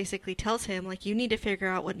therapist basically tells him like, you need to figure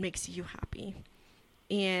out what makes you happy.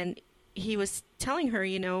 And he was telling her,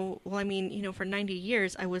 you know, well, I mean, you know, for 90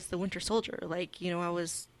 years I was the Winter Soldier. Like, you know, I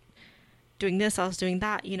was doing this, I was doing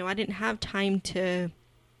that. You know, I didn't have time to,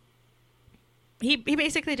 he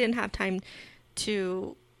basically didn't have time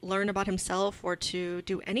to learn about himself or to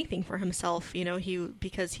do anything for himself, you know,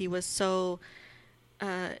 because he was so,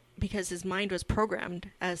 because his mind was programmed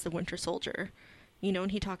as the Winter Soldier, you know,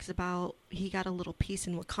 and he talks about he got a little piece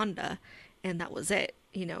in Wakanda and that was it.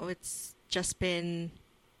 You know, it's just been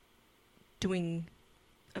doing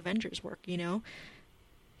Avengers work, you know?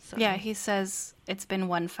 So, Yeah, he says it's been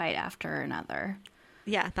one fight after another.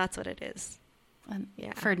 Yeah, that's what it is.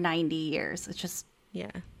 Yeah. For 90 years. It's just,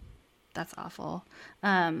 Yeah. that's awful.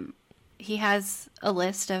 He has a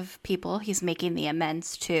list of people he's making the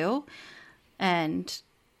amends to. And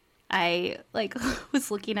I like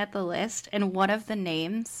was looking at the list, and one of the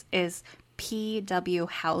names is P.W.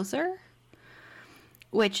 Hauser,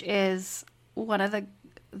 which is one of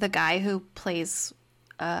the guy who plays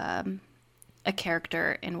a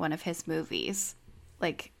character in one of his movies.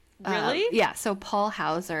 Like, Really? Yeah. So Paul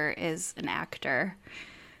Hauser is an actor,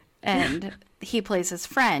 and he plays his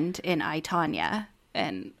friend in I, Tonya.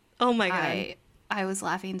 And Oh my God. I was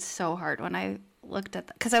laughing so hard when I looked at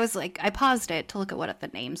that, because I was like, I paused it to look at what the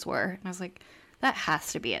names were, and I was like, that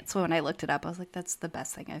has to be it. So when I looked it up, I was like, that's the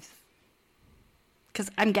best thing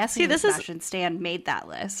because I'm guessing Sebastian Stan made that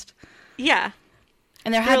list. Yeah.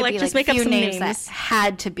 And there had to like, be just like make a up few some names names. that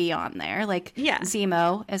had to be on there. Like, Yeah.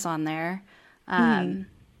 Zemo is on there.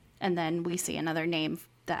 And then we see another name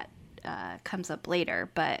that comes up later.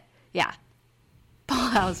 But yeah, Paul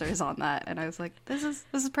Hauser's on that, and I was like, this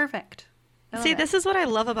is perfect. See, this is what I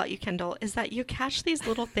love about you, Kendall, is that you catch these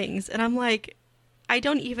little things, and I'm like, I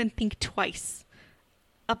don't even think twice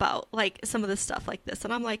about like some of the stuff like this,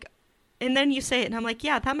 and I'm like, and then you say it, and I'm like,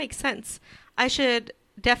 yeah, that makes sense. I should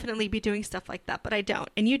definitely be doing stuff like that, but I don't,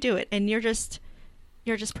 and you do it, and you're just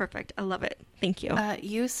perfect. I love it. Thank you.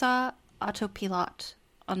 You saw autopilot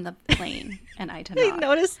on the plane, and I did I not.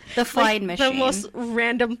 noticed the flying like, machine, the most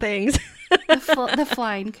random things. the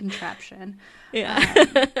flying contraption.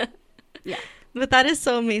 Yeah. Yeah. But that is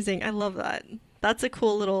so amazing. I love that. That's a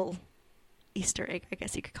cool little Easter egg, I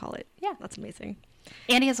guess you could call it. Yeah. That's amazing.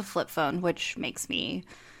 And he has a flip phone, which makes me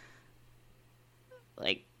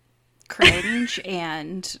like cringe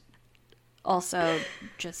and also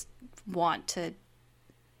just want to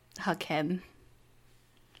hug him.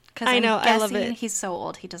 Because I know, I love it. He's so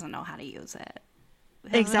old, he doesn't know how to use it.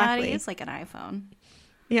 Exactly. It's like an iPhone.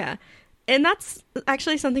 Yeah. And that's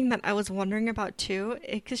actually something that I was wondering about too,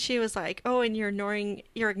 because she was like, "Oh, and you're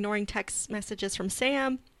ignoring text messages from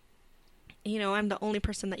Sam. You know, I'm the only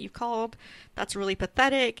person that you called. That's really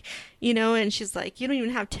pathetic." You know, and she's like, "You don't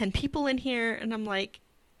even have 10 people in here." And I'm like,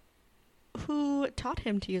 who taught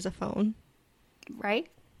him to use a phone? Right?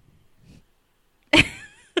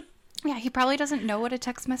 Yeah, he probably doesn't know what a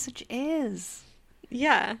text message is.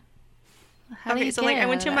 Yeah. How do you so like I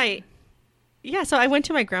went to my I went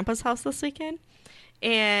to my grandpa's house this weekend,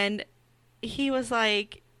 and he was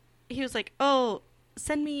like, "Oh,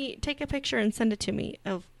 take a picture and send it to me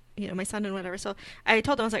of, you know, my son and whatever." So I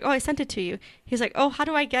told him, I was like, "Oh, I sent it to you." He's like, "Oh, how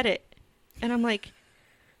do I get it?" And I'm like,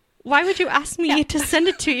 why would you ask me to send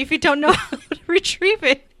it to you if you don't know how to retrieve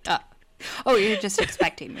it? Oh, you're just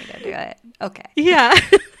expecting me to do it. Okay. Yeah.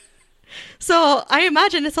 So I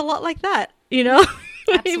imagine it's a lot like that, you know?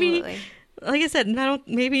 Absolutely. Maybe, like I said, I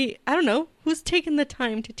don't know, who's taken the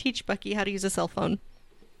time to teach Bucky how to use a cell phone?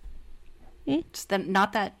 Just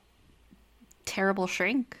not that terrible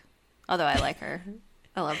shrink. Although I like her.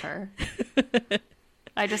 I love her.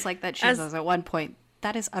 I just like that she says at one point,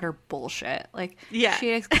 that is utter bullshit. Like, yeah.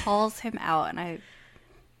 She calls him out, and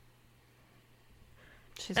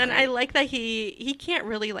she's great. I like that he can't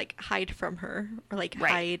really like hide from her or like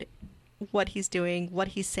hide what he's doing, what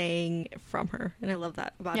he's saying from her. And I love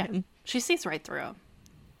that about him. She sees right through him.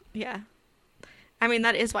 Yeah. I mean,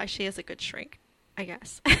 that is why she is a good shrink, I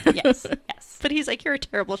guess. Yes. But he's like, you're a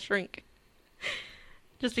terrible shrink.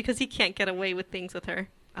 Just because he can't get away with things with her.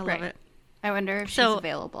 I love it. I wonder if she's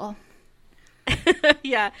available.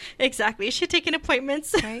 Yeah, exactly. Is she taking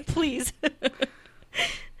appointments? Right. Please.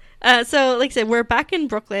 So, like I said, we're back in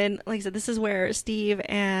Brooklyn. Like I said, this is where Steve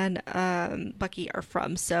and Bucky are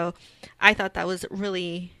from. So I thought that was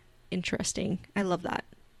really interesting. I love that.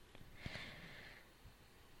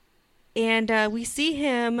 And we see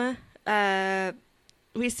him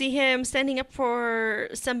standing up for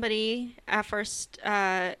somebody at first,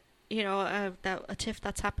 a tiff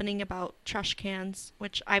that's happening about trash cans,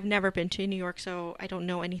 which I've never been to New York, so I don't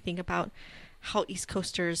know anything about how East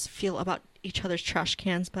Coasters feel about each other's trash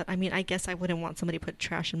cans. But I mean, I guess I wouldn't want somebody to put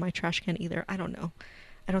trash in my trash can either. I don't know.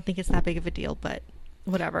 I don't think it's that big of a deal, but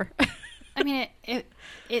whatever. I mean,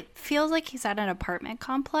 it feels like he's at an apartment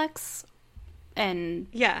complex, and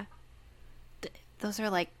yeah. Those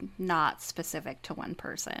are like not specific to one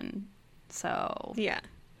person. So yeah,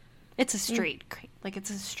 it's a street, like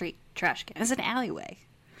it's a street trash can. It's an alleyway.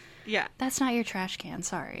 Yeah, that's not your trash can.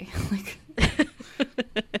 Sorry.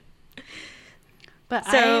 But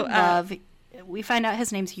so, I love. We find out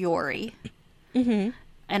his name's Yori, and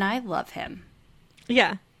I love him.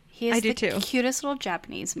 Yeah, he is the too. Cutest little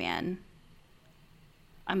Japanese man.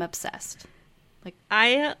 I'm obsessed. Like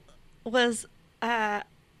I was.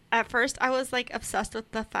 At first, I was like obsessed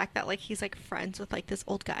with the fact that like he's like friends with like this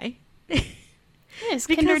old guy. Yeah, his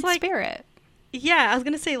kindred spirit. Yeah, I was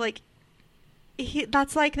gonna say like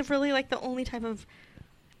that's like really like the only type of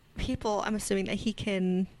people I'm assuming that he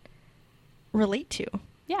can relate to.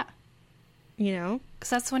 Yeah, you know, because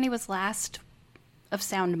that's when he was last of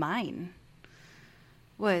sound mind.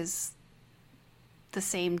 Was the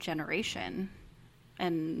same generation,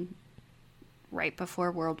 and right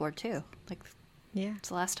before World War II, like. Yeah. It's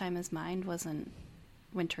the last time his mind wasn't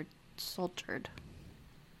winter soldiered.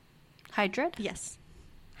 Hydrid? Yes.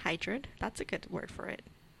 Hydrid. That's a good word for it.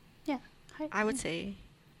 Yeah. I would say,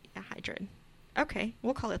 yeah, hydrid. Okay,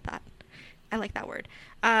 we'll call it that. I like that word.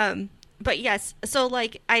 But yes, so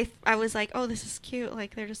like I was like, oh, this is cute.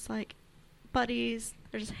 Like they're just like buddies.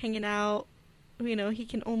 They're just hanging out. You know, he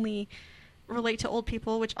can only relate to old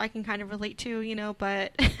people, which I can kind of relate to, you know,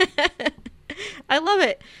 but I love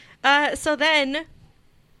it. So then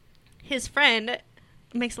his friend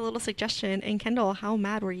makes a little suggestion. And Kendall, how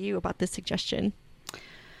mad were you about this suggestion?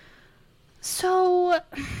 So,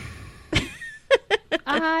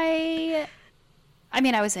 I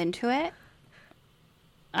mean, I was into it.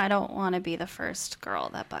 I don't want to be the first girl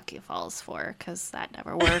that Bucky falls for, because that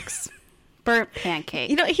never works. Burnt pancake.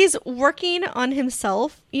 You know, he's working on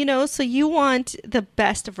himself, you know, so you want the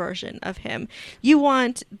best version of him. You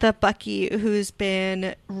want the Bucky who's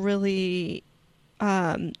been really,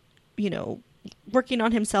 you know, working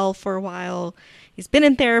on himself for a while. He's been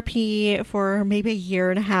in therapy for maybe a year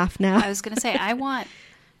and a half now. I was going to say, I want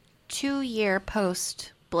 2-year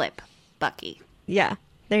post blip Bucky. Yeah,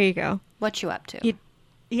 there you go. What you up to?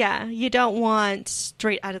 You don't want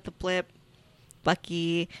straight out of the blip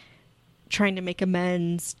Bucky trying to make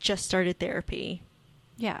amends, just started therapy.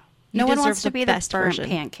 Yeah. You No one deserve wants to the be the best burnt version.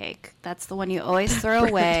 pancake. That's the one you always throw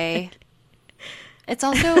away. It's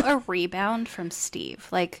also a rebound from Steve.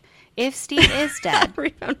 Like, if Steve is dead,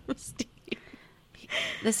 Rebound from Steve.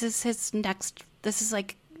 this is his next, this is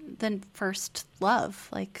like the first love.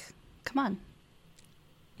 Like, come on.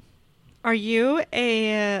 Are you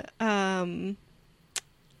a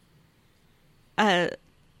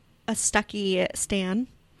Stucky stan?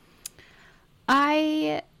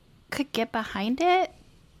 I could get behind it,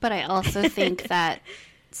 but I also think that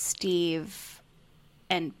Steve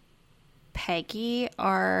and Peggy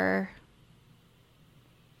are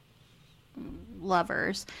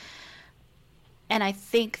lovers. And I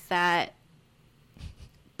think that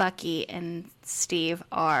Bucky and Steve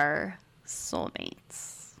are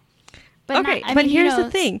soulmates. Okay, I but mean, here's the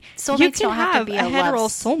thing. Soulmates You can don't have have to be a hetero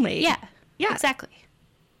love- soulmate. Yeah. Yeah. Exactly.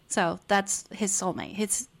 So that's his soulmate.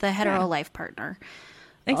 It's the hetero Yeah. life partner.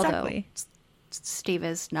 Exactly. Although Steve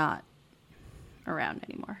is not around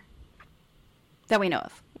anymore. That we know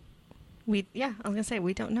of. I was gonna say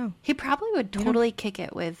we don't know. He probably would totally kick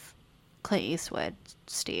it with Clint Eastwood,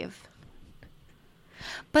 Steve.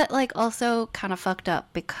 But, like, also kind of fucked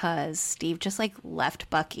up because Steve just, like, left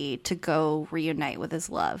Bucky to go reunite with his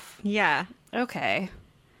love. Yeah. Okay.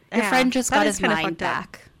 Your Yeah, friend just that got is his kinda mind fucked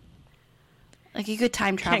up. back. Like, you could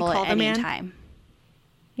time travel call at the any man? time.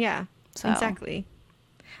 Yeah. So- Exactly.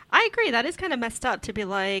 I agree. That is kind of messed up to be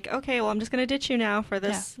like, okay, well, I'm just gonna ditch you now for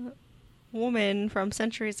this woman from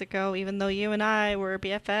centuries ago, even though you and I were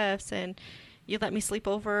BFFs and you let me sleep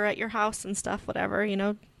over at your house and stuff, whatever, you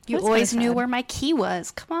know. You That's always kinda knew sad. where my key was.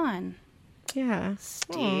 Come on, Yeah.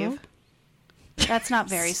 Steve. Aw. That's not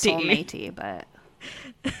very Steve. soulmatey, but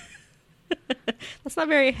That's not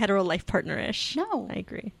very hetero life partner-ish. No. I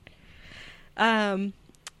agree.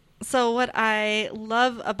 So what I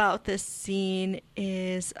love about this scene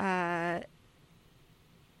is I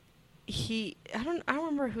don't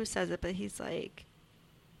remember who says it, but he's like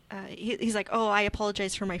he's like, oh, I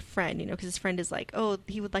apologize for my friend, you know, because his friend is like, oh,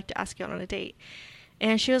 he would like to ask you out on a date,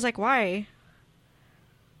 and she was like, why?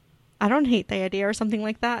 I don't hate the idea or something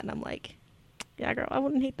like that, and I'm like, yeah, girl, I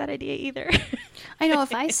wouldn't hate that idea either. I know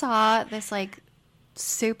if I saw this like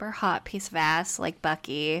super hot piece of ass like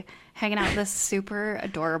Bucky hanging out with this super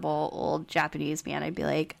adorable old Japanese man, I'd be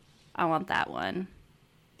like, I want that one.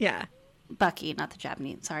 Yeah. Bucky, not the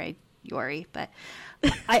Japanese. Sorry, Yori. But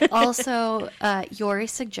I also, Yori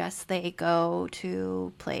suggests they go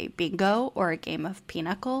to play bingo or a game of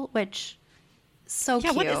Pinochle, which so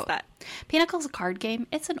Yeah, cute. what is that? Pinocle's a card game.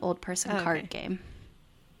 It's an old person Oh, card okay. game.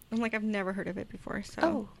 I'm like, I've never heard of it before,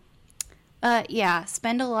 so. Yeah.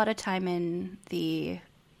 Spend a lot of time in the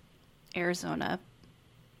Arizona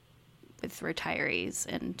with retirees,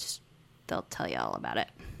 and they'll tell you all about it.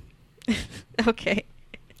 Okay.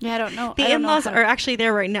 Yeah, I don't know. The I don't know in-laws how- are actually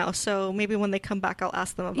there right now, so maybe when they come back, I'll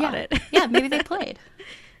ask them about yeah. it. Yeah, maybe they played.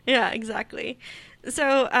 Yeah, exactly.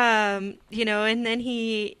 So, you know, and then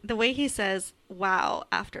the way he says, wow,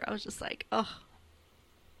 after, I was just like, oh,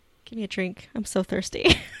 give me a drink. I'm so thirsty.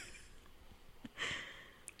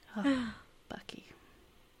 Oh, Bucky.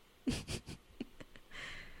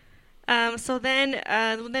 So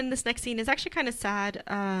then this next scene is actually kind of sad.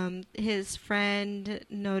 His friend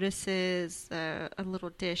notices a little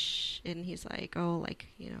dish, and he's like, "Oh, like,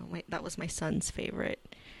 you know, that was my son's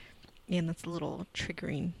favorite," and that's a little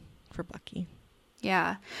triggering for Bucky.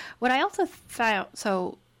 Yeah. What I also found,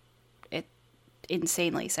 so it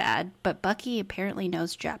insanely sad, but Bucky apparently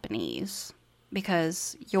knows Japanese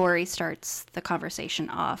because Yori starts the conversation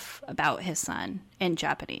off about his son in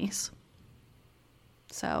Japanese.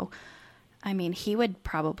 So, I mean, he would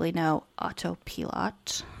probably know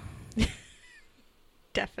autopilot.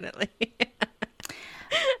 Definitely.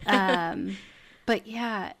 But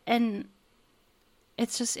yeah, and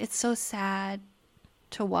it's so sad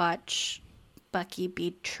to watch Bucky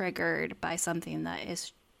be triggered by something that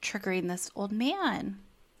is triggering this old man.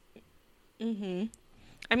 Mm-hmm.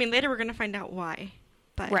 I mean, later we're going to find out why.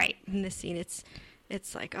 But right. in this scene, it's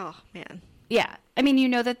like, oh, man. Yeah. I mean, you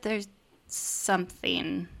know that there's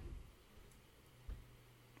something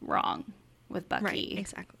wrong with Bucky. Right,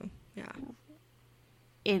 exactly. Yeah.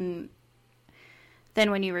 Then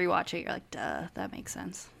when you rewatch it, you're like, duh, that makes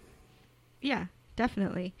sense. Yeah,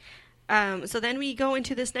 definitely. So then we go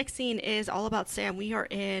into this next scene is all about Sam. We are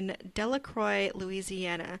in Delacroix,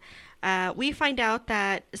 Louisiana. We find out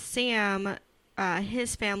that Sam,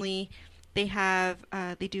 his family, they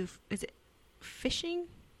do, is it fishing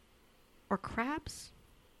or crabs?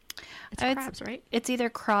 It's crabs, right? It's either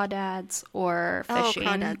crawdads or fishing,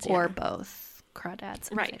 crawdads, or yeah. both crawdads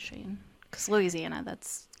and Right. fishing. Because Louisiana,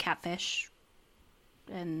 that's catfish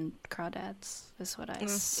and crawdads is what I...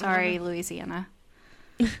 Sorry, Louisiana.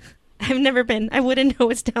 I've never been. I wouldn't know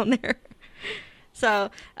it's down there.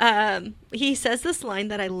 So he says this line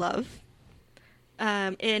that I love.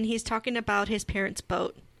 And he's talking about his parents'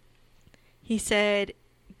 boat. He said,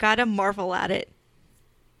 "Gotta marvel at it."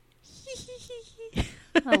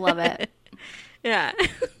 I love it. Yeah.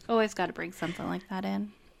 Always got to bring something like that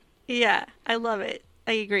in. Yeah, I love it.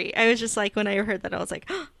 I agree. I was just like, when I heard that, I was like,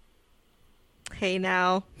 oh, hey,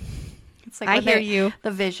 now. It's like I hear you.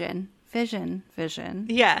 The vision.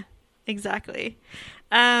 Yeah, exactly.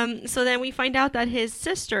 So then we find out that his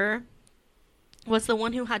sister was the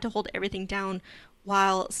one who had to hold everything down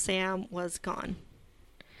while Sam was gone.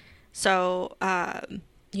 So,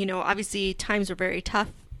 obviously times were very tough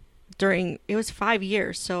it was 5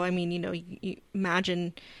 years. So, I mean, you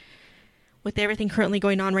imagine with everything currently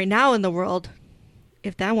going on right now in the world,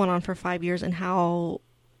 if that went on for 5 years and how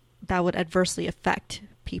that would adversely affect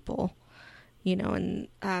people, and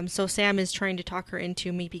so Sam is trying to talk her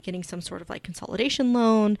into maybe getting some sort of like consolidation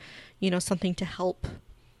loan, something to help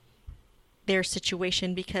their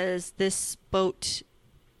situation, because this boat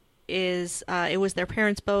it was their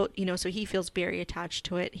parents' boat, so he feels very attached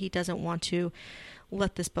to it. He doesn't want to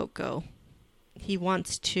let this boat go. He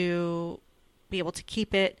wants to be able to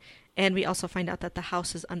keep it. And we also find out that the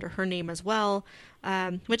house is under her name as well,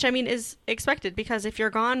 which, I mean, is expected, because if you're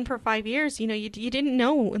gone for 5 years, you didn't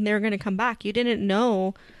know when they were going to come back. You didn't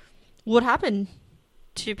know what happened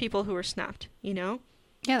to people who were snapped, Yeah,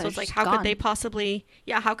 so it's like, how could they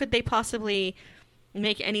possibly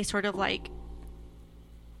make any sort of like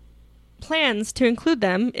plans to include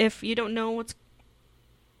them if you don't know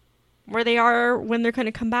where they are, when they're going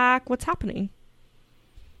to come back, what's happening?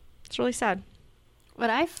 It's really sad. What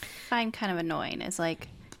I find kind of annoying is, like,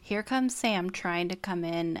 here comes Sam trying to come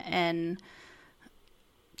in and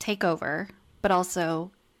take over, but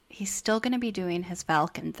also he's still going to be doing his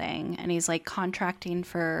Falcon thing, and he's, like, contracting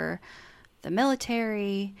for the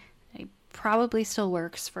military. He probably still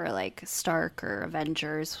works for, like, Stark or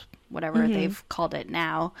Avengers, whatever they've called it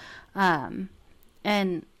now. And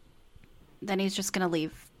then he's just going to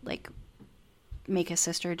leave, like, make his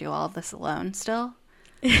sister do all of this alone still.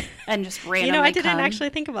 And just randomly I didn't actually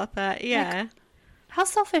think about that. Yeah. Like, how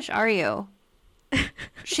selfish are you?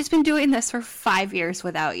 She's been doing this for 5 years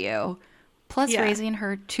without you. Plus raising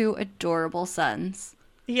her 2 adorable sons.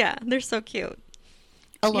 Yeah, they're so cute.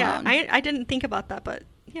 Alone. Yeah, I didn't think about that, but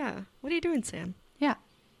yeah. What are you doing, Sam? Yeah.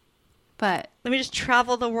 But let me just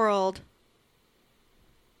travel the world.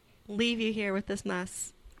 Leave you here with this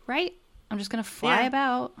mess. Right? I'm just going to fly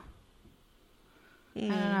about. I don't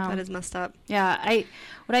know. That is messed up. Yeah,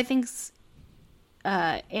 what I think's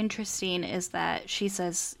interesting is that she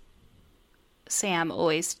says Sam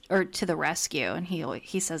always, or to the rescue, and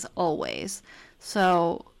he says always.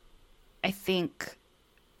 So I think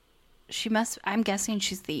I'm guessing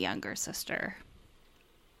she's the younger sister.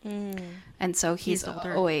 And so he's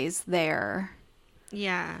always there.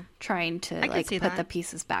 Yeah. Trying to like put the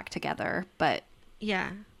pieces back together, but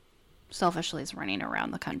yeah. Selfishly is running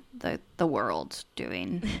around the world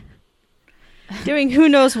doing who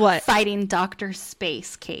knows what. Fighting Dr.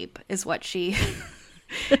 Space Cape is what she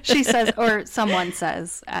says, or someone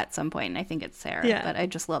says at some point. And I think it's Sarah, but I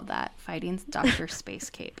just love that. Fighting Dr. Space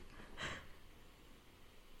Cape.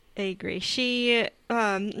 I agree. She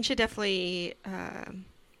definitely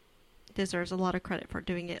deserves a lot of credit for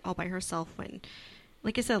doing it all by herself. When,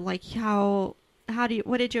 like I said, like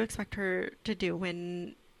what did you expect her to do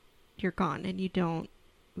when you're gone and we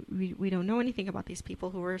don't know anything about these people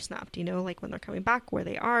who were snapped, like when they're coming back, where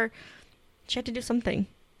they are. She had to do something,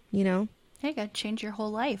 Yeah, you gotta change your whole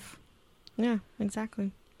life. Yeah,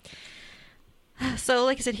 exactly. So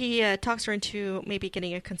like I said, he talks her into maybe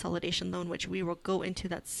getting a consolidation loan, which we will go into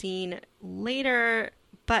that scene later,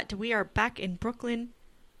 but we are back in Brooklyn.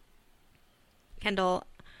 Kendall,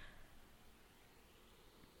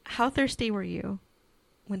 how thirsty were you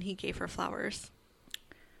when he gave her flowers?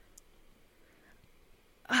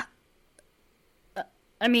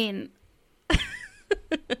 I mean,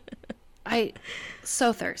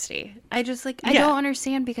 so thirsty. I just like, I don't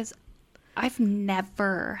understand because I've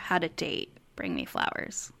never had a date bring me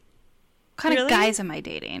flowers. What kind of guys am I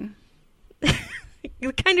dating?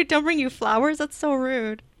 You kind of don't bring you flowers? That's so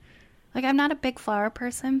rude. Like, I'm not a big flower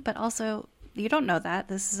person, but also, you don't know that.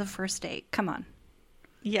 This is a first date. Come on.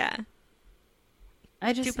 Yeah.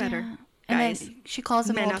 I just... Do better. And guys, then she calls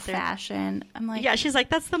him old-fashioned. I'm like... Yeah, she's like,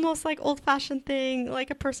 that's the most, like, old-fashioned thing,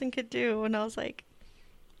 like, a person could do. And I was like,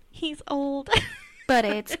 he's old. But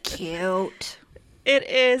it's cute. It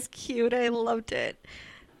is cute. I loved it.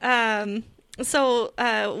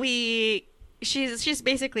 She's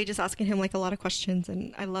basically just asking him, like, a lot of questions,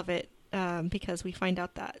 and I love it. Because we find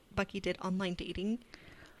out that Bucky did online dating.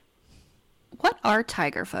 What are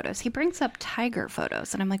tiger photos? He brings up tiger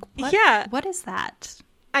photos, and I'm like, what? Yeah. What is that?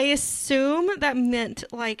 I assume that meant,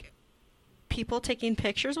 like, people taking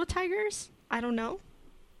pictures with tigers. I don't know.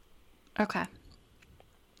 Okay.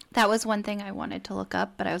 That was one thing I wanted to look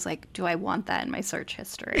up, but I was like, do I want that in my search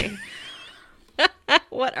history?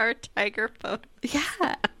 What are tiger photos?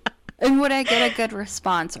 Yeah. And would I get a good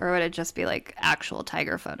response, or would it just be like actual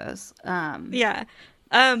tiger photos? Yeah.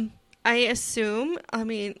 I assume. I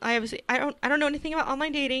mean, I don't know anything about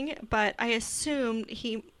online dating, but I assumed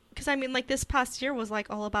because I mean, like, this past year was like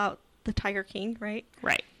all about the Tiger King, right?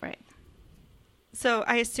 Right. So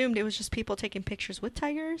I assumed it was just people taking pictures with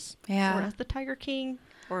tigers, yeah, or as the Tiger King,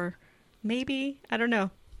 or maybe I don't know.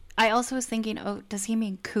 I also was thinking, oh, does he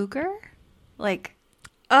mean cougar? Like.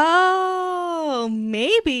 Oh,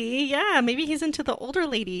 maybe. Yeah, maybe he's into the older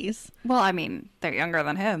ladies. Well, I mean, they're younger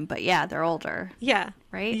than him, but yeah, they're older. Yeah.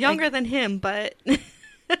 Right? Younger than him, but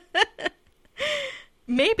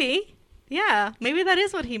maybe. Yeah, maybe that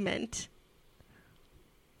is what he meant.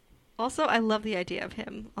 Also, I love the idea of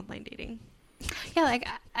him online dating. Yeah, like,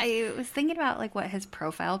 I was thinking about, like, what his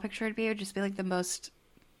profile picture would be. It would just be, like, the most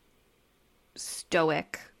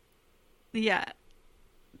stoic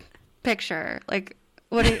picture. Like,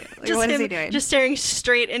 what is he doing? Just staring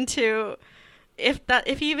straight into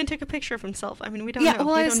if he even took a picture of himself. I mean, we don't know.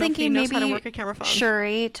 Well, I was thinking he knows maybe how to work a camera phone.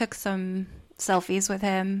 Shuri took some selfies with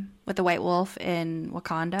him with the White Wolf in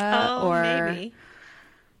Wakanda, or maybe.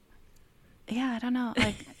 Yeah, I don't know.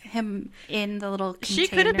 Like him in the little container. She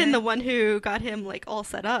could have been the one who got him like all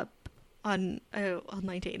set up on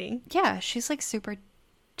online dating. Yeah, she's like super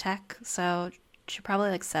tech, so she probably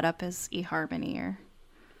like set up his eHarmony or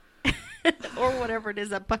or whatever it is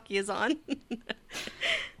that Bucky is on.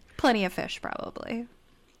 Plenty of fish, probably.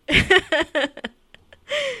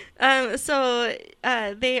 So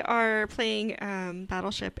they are playing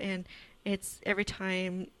Battleship, and it's every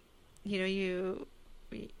time,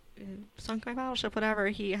 sunk my battleship, whatever,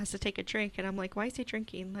 he has to take a drink, and I'm like, why is he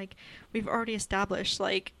drinking? Like, we've already established,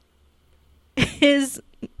 like, his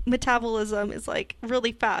metabolism is, like,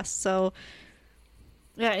 really fast, so...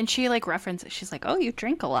 Yeah, and she, like, references, she's like, oh, you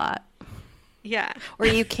drink a lot. Yeah. Or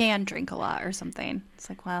you can drink a lot or something. It's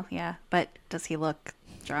like, well, yeah, but does he look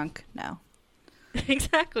drunk? No.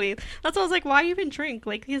 Exactly. That's why I was like, why even drink?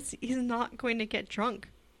 Like, he's not going to get drunk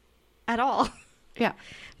at all. Yeah.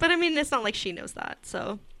 But, I mean, it's not like she knows that,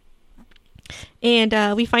 so...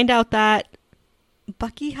 And we find out that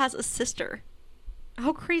Bucky has a sister.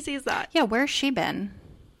 How crazy is that? Yeah, where's she been?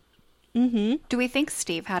 Mm-hmm. Do we think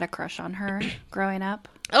Steve had a crush on her growing up?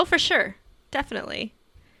 Oh, for sure. Definitely.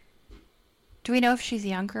 Do we know if she's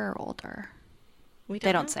younger or older?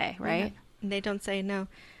 They don't say, right? They don't say, no.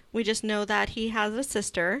 We just know that he has a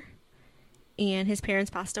sister and his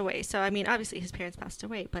parents passed away. So, I mean, obviously his parents passed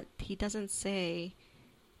away, but he doesn't say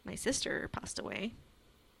my sister passed away.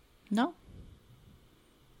 No.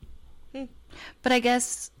 But I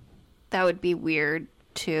guess that would be weird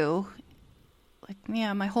too. Like,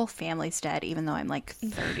 yeah, my whole family's dead, even though I'm like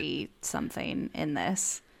 30 something in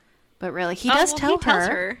this. But really, he does tell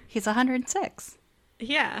her he's 106.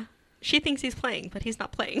 Yeah. She thinks he's playing, but he's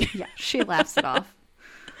not playing. Yeah, she laughs it off.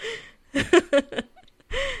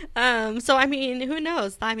 So, I mean, who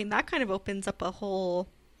knows? I mean, that kind of opens up a whole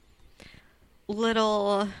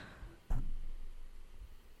little...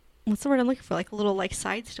 What's the word I'm looking for? Like a little like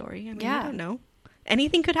side story. I mean, I don't know.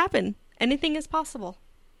 Anything could happen. Anything is possible.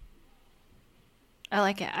 I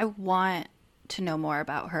like it. I want to know more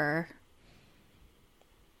about her.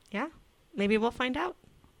 Yeah. Maybe we'll find out.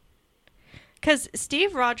 Because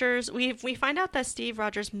Steve Rogers, we find out that Steve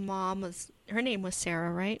Rogers' mom her name was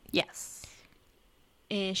Sarah, right? Yes.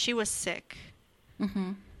 And she was sick.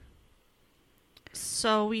 Mm-hmm.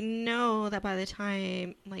 So we know that by the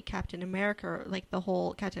time like Captain America, or, like the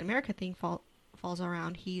whole Captain America thing falls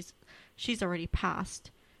around, she's already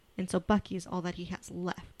passed, and so Bucky is all that he has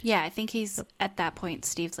left. Yeah, I think he's at that point.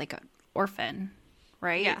 Steve's like an orphan,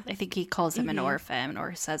 right? Yeah. I think he calls him an orphan,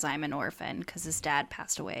 or says I'm an orphan because his dad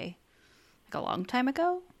passed away like a long time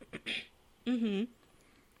ago.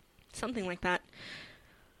 Something like that.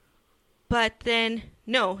 But then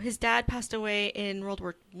no, his dad passed away in World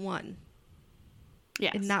War One.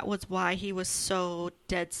 Yes. And that was why he was so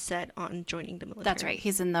dead set on joining the military. That's right.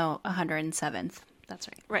 He's in the 107th. That's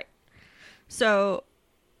right. Right. So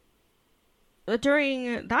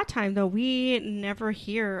during that time, though, we never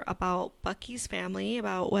hear about Bucky's family,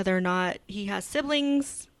 about whether or not he has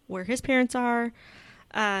siblings, where his parents are.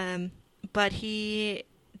 But he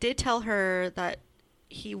did tell her that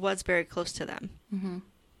he was very close to them. Mm-hmm.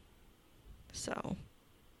 So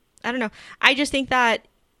I don't know. I just think that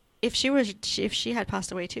if she had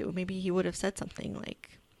passed away too, maybe he would have said something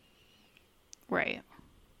like, Right.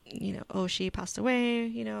 you know, oh, she passed away,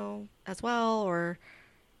 you know, as well, or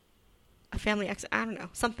a family I don't know,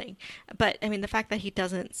 something. But I mean, the fact that he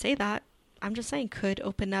doesn't say that, I'm just saying, could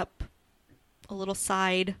open up a little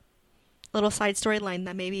side storyline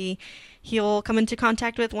that maybe he'll come into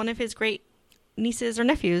contact with one of his great nieces or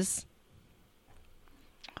nephews.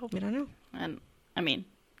 We don't know. And I mean,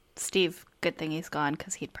 Steve, good thing he's gone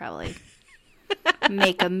because he'd probably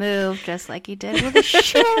make a move just like he did with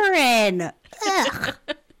Sharon. Ugh.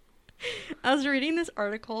 I was reading this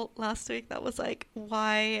article last week that was like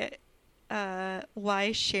why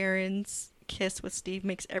Sharon's kiss with Steve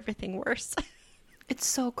makes everything worse. It's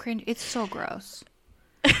so cringe. It's so gross.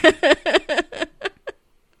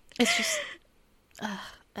 It's just,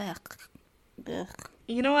 ugh.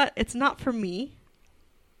 You know what? It's not for me.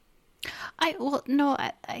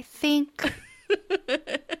 I think,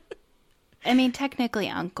 I mean, technically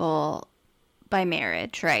uncle by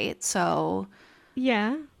marriage, right? So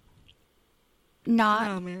Yeah. not,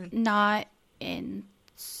 Oh, man. not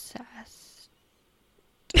incest.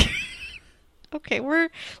 Okay,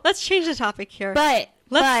 let's change the topic here. But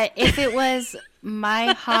if it was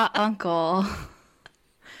my hot uncle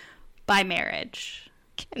by marriage,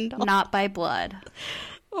 Kendall. not by blood,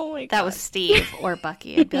 Oh my god. that was Steve or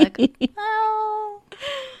Bucky, I'd be like, oh.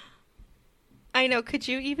 I know. Could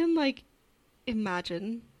you even like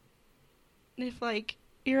imagine if like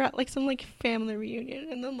you're at like some like family reunion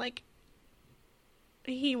and then like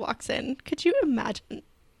he walks in? Could you imagine?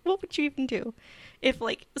 What would you even do if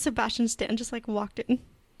like Sebastian Stan just like walked in?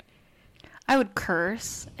 I would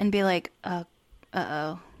curse and be like,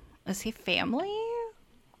 uh-oh, is he family?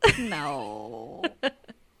 No.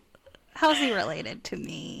 How's he related to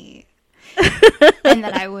me? And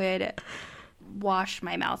then I would wash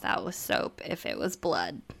my mouth out with soap if it was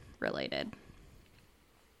blood related.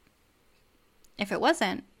 If it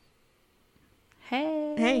wasn't,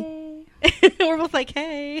 hey. We're both like,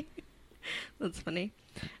 hey. That's funny.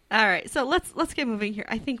 All right, so let's get moving here.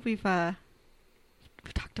 I think we've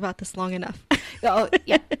talked about this long enough. Oh,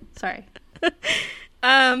 yeah. Sorry.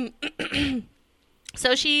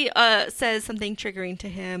 So she says something triggering to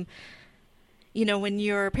him. You know, when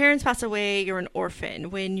your parents pass away, you're an orphan.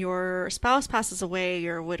 When your spouse passes away,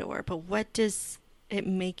 you're a widower. But what does it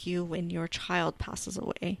make you when your child passes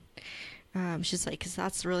away? She's like, because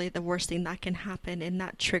that's really the worst thing that can happen, and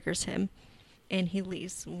that triggers him, and he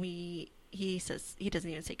leaves. He says he doesn't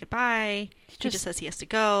even say goodbye. He just says he has to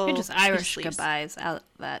go. He just Irish leaves. goodbyes out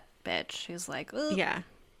that bitch. He's like, ugh. Yeah.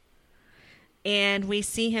 And we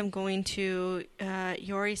see him going to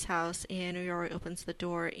Yori's house, and Yori opens the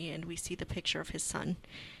door, and we see the picture of his son.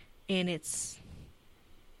 And it's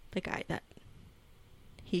the guy that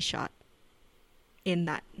he shot in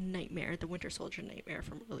that nightmare, the Winter Soldier nightmare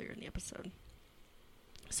from earlier in the episode.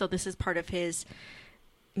 So this is part of his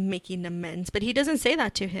making amends. But he doesn't say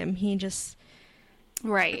that to him. He just...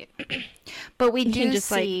 Right. But we do just,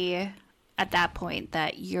 see at that point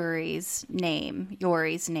that Yori's name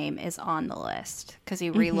is on the list because he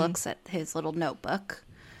relooks at his little notebook,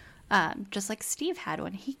 just like Steve had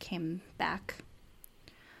when he came back.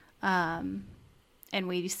 And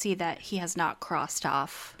we see that he has not crossed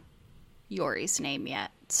off Yori's name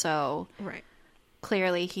yet. So Right.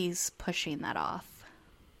 clearly he's pushing that off.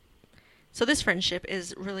 So this friendship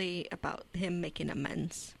is really about him making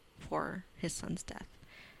amends for his son's death.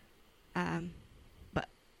 But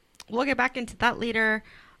we'll get back into that later.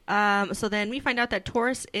 So then we find out that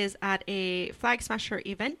Taurus is at a Flag Smasher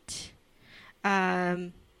event.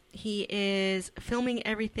 He is filming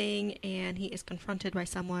everything, and he is confronted by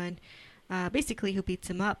someone, basically who beats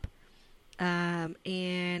him up.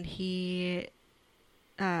 And he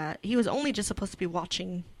he was only just supposed to be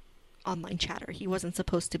watching online chatter. He wasn't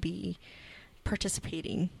supposed to be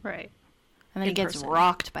participating. Right. And then he in gets person.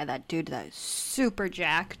 rocked by that dude that is super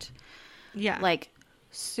jacked. Yeah. Like,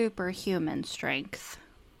 superhuman strength.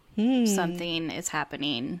 Something is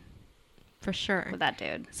happening for sure with that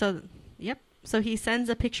dude. So, yep. So he sends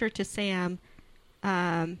a picture to Sam,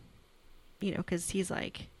 because he's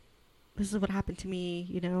like, this is what happened to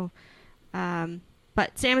me,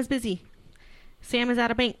 but Sam is busy. Sam is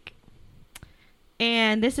at a bank.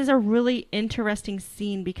 And this is a really interesting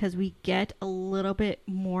scene because we get a little bit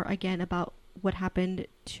more again about what happened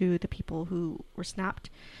to the people who were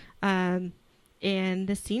snapped. And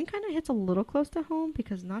the scene kind of hits a little close to home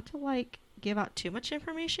because not to give out too much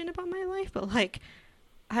information about my life, but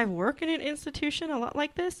I work in an institution a lot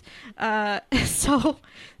like this. So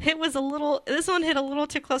this one hit a little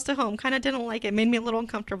too close to home. Kind of didn't like it. Made me a little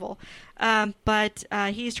uncomfortable. But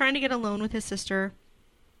he's trying to get a loan with his sister.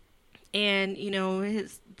 And,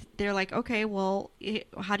 they're like, okay, well,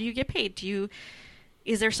 how do you get paid?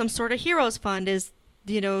 Is there some sort of heroes fund?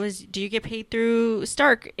 Do you get paid through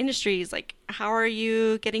Stark Industries? Like, how are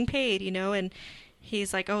you getting paid? And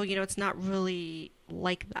he's like, oh, it's not really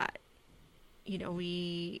like that.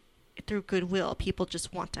 We, through goodwill, people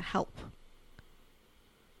just want to help.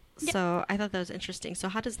 Yeah. So I thought that was interesting. So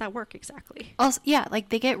how does that work exactly? Also, yeah,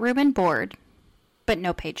 they get room and board, but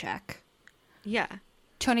no paycheck. Yeah.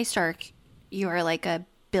 Tony Stark, you are like a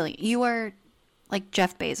billion. You are like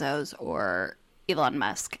Jeff Bezos or Elon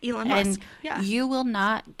Musk. And yeah. You will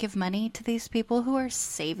not give money to these people who are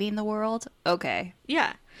saving the world. Okay.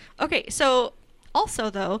 Yeah. Okay. So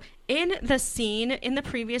also though, in the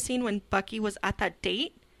previous scene when Bucky was at that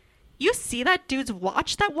date, you see that dude's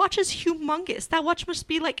watch. That watch is humongous. That watch must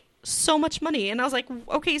be so much money. And I was like,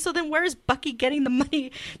 okay, so then where is Bucky getting the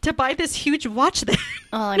money to buy this huge watch then?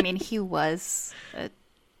 Well, I mean, he was a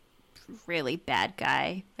really bad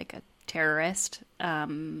guy, like a terrorist,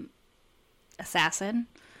 assassin.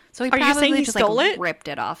 So he probably just stole it? Ripped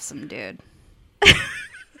it off some dude.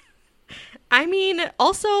 I mean,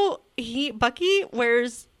 also Bucky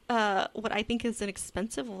wears what I think is an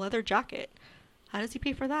expensive leather jacket. How does he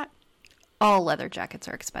pay for that? All leather jackets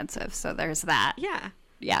are expensive, so there's that. Yeah.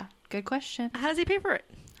 Yeah. Good question. How does he pay for it?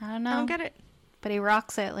 I don't know. I don't get it. But he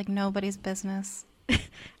rocks it like nobody's business.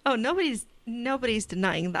 Oh, nobody's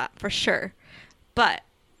denying that for sure. But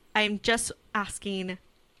I'm just asking,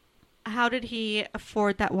 how did he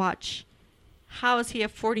afford that watch? How is he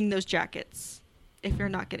affording those jackets if you're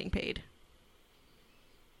not getting paid?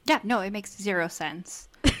 Yeah, no, it makes zero sense.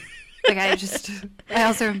 I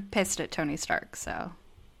also am pissed at Tony Stark, so.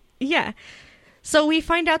 Yeah. So we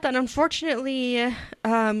find out that unfortunately,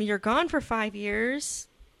 you're gone for 5 years.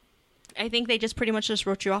 I think they just pretty much just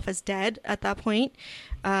wrote you off as dead at that point.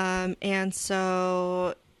 And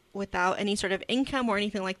so without any sort of income or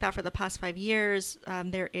anything like that for the past 5 years,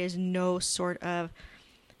 there is no sort of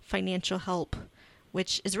financial help,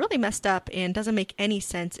 which is really messed up and doesn't make any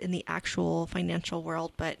sense in the actual financial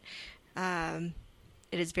world. But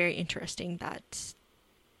it is very interesting that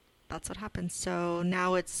that's what happens. So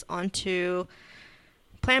now it's on to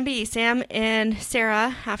Plan B. Sam and Sarah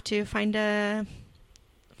have to find a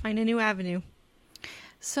new avenue.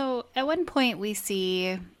 So at one point we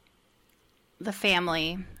see the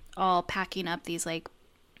family all packing up these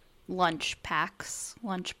lunch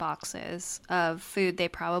boxes of food they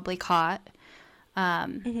probably caught.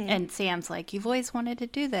 And Sam's like, you've always wanted to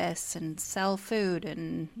do this and sell food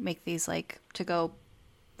and make these to-go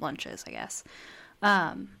lunches, I guess.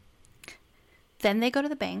 Then they go to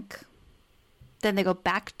the bank. Then they go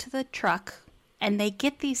back to the truck and they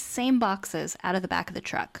get these same boxes out of the back of the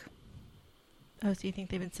truck. Oh, so you think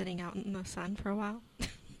they've been sitting out in the sun for a while?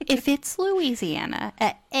 If it's Louisiana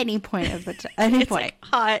at any point of it's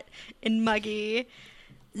hot and muggy.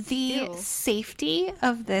 The safety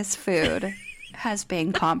of this food has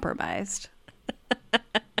been compromised.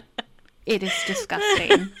 It is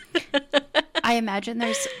disgusting. I imagine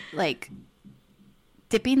there's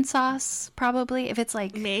dipping sauce probably, if it's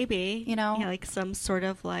maybe, yeah, some sort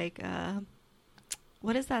of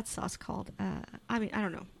what is that sauce called? I mean, I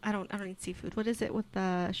don't know. I don't eat seafood. What is it with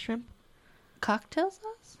the shrimp? Cocktail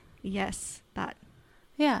sauce? Yes, that.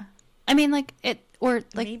 Yeah. I mean,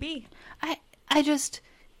 maybe. I just,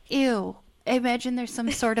 ew. I imagine there's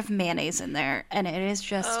some sort of mayonnaise in there, and it is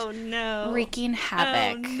just wreaking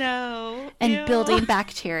havoc. Oh, no. And Ew. building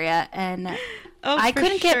bacteria, and I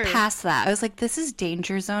couldn't get past that. I was like, this is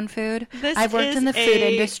danger zone food. I've worked in the food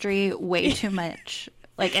industry way too much,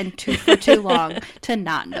 and for too long to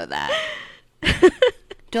not know that.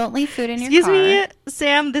 Don't leave food in your car. Excuse me,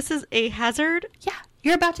 Sam, this is a hazard? Yeah.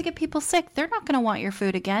 You're about to get people sick. They're not going to want your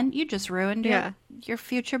food again. You just ruined your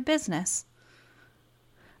future business.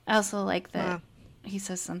 I also like that he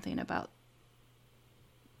says something about,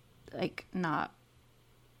 like, not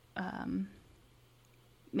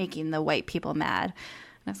making the white people mad. And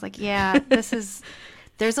I was like, yeah,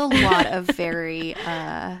 there's a lot of very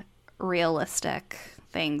realistic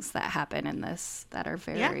things that happen in this that are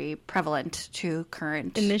very prevalent to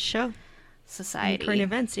current in this show society, current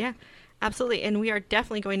events. Yeah, absolutely. And we are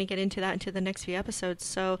definitely going to get into that into the next few episodes.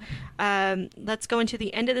 So let's go into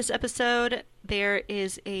the end of this episode. There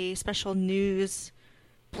is a special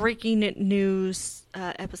breaking news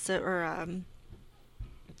episode, or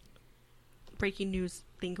breaking news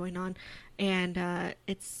thing going on, and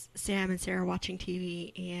it's Sam and Sarah watching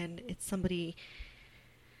TV, and it's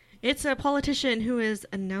a politician who is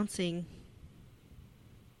announcing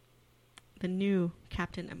the new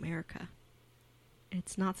Captain America.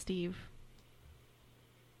 It's not Steve.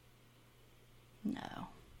 No.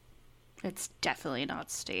 It's definitely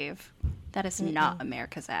not Steve. That is not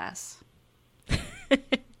America's ass.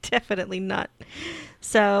 Definitely not.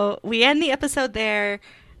 So we end the episode there.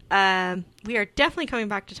 We are definitely coming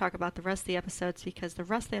back to talk about the rest of the episodes because the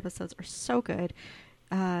rest of the episodes are so good.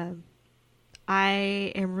 I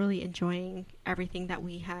am really enjoying everything that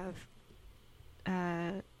we have,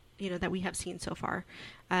 that we have seen so far.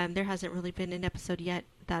 There hasn't really been an episode yet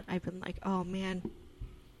that I've been like, oh man,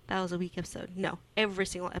 that was a weak episode. No, every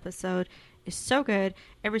single episode is so good.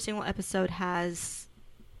 Every single episode has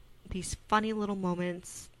these funny little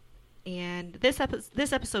moments, and this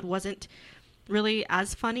episode wasn't really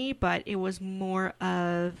as funny, but it was more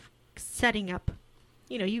of setting up.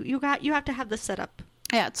 You have to have the setup.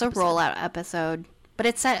 Yeah, it's a rollout episode, but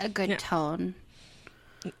it set a good tone.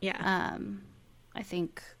 Yeah. I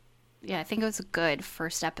think it was a good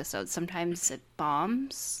first episode. Sometimes it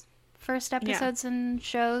bombs first episodes in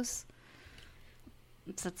shows.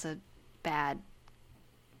 That's a bad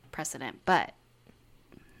precedent, but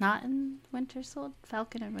not in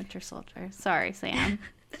Falcon and Winter Soldier. Sorry, Sam.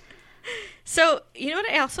 So, you know what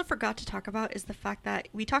I also forgot to talk about is the fact that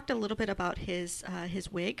we talked a little bit about his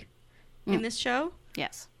wig in this show.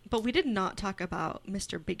 Yes. But we did not talk about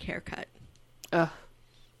Mr. Big Haircut. Ugh.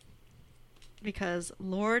 Because,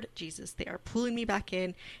 Lord Jesus, they are pulling me back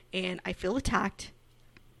in, and I feel attacked,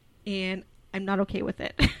 and I'm not okay with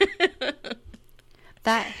it.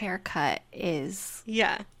 That haircut is...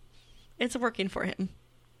 Yeah. It's working for him.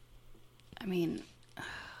 I mean,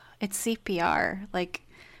 it's CPR. Like,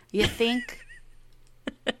 you think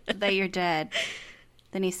that you're dead,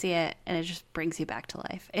 then you see it, and it just brings you back to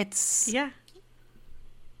life. It's... Yeah.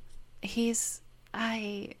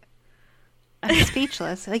 I'm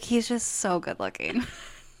speechless. Like, he's just so good looking.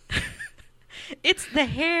 It's the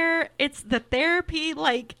hair. It's the therapy.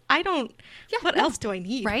 Like, I don't... Yeah, what else do I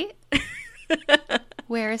need? Right?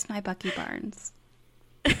 Where is my Bucky Barnes?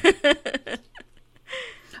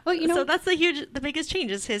 Well, so that's the biggest change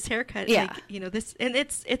is his haircut. Yeah. Like, this, and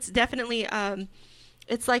it's definitely,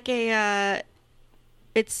 it's like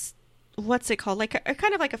it's, what's it called? Like a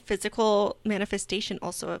kind of like a physical manifestation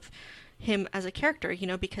also of him as a character,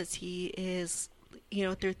 because he is,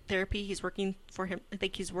 through therapy, he's working for him. I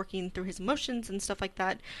think he's working through his emotions and stuff like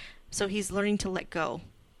that. So he's learning to let go.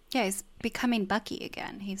 Yeah, he's becoming Bucky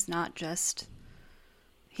again. He's not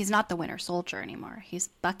the Winter Soldier anymore. He's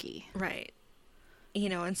Bucky. Right.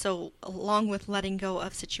 And so along with letting go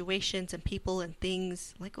of situations and people and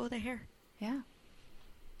things, let go of the hair. Yeah.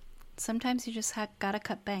 Sometimes you just gotta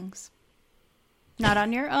cut bangs. Not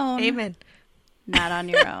on your own. Amen. Not on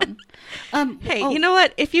your own. Hey, you know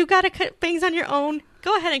what? If you gotta cut bangs on your own,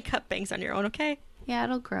 go ahead and cut bangs on your own, okay? Yeah,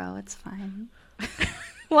 it'll grow. It's fine.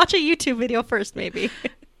 Watch a YouTube video first, maybe.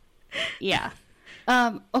 Yeah.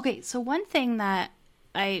 Okay, so one thing that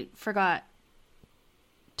I forgot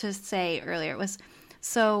to say earlier was,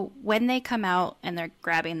 so when they come out and they're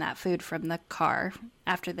grabbing that food from the car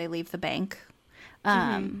after they leave the bank,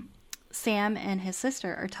 Sam and his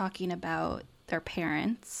sister are talking about their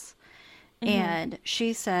parents. And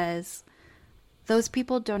she says, those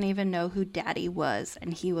people don't even know who Daddy was,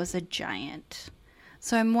 and he was a giant.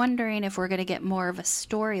 So I'm wondering if we're going to get more of a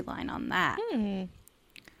storyline on that.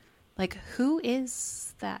 Like, who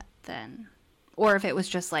is that then? Or if it was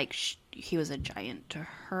just like he was a giant to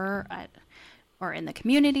her or in the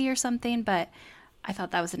community or something. But I thought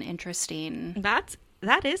that was an interesting... That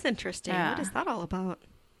is interesting. Yeah. What is that all about?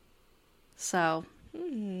 So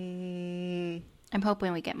I'm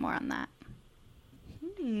hoping we get more on that.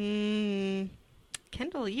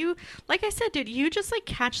 Kendall, you, like I said, dude, you just like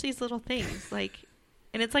catch these little things, like,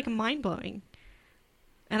 and it's like mind blowing.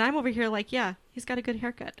 And I'm over here like, yeah, he's got a good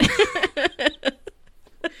haircut.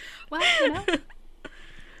 Well, you know,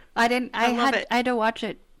 I didn't. I had to watch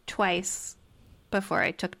it twice before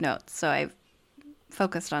I took notes, so I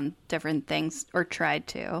focused on different things, or tried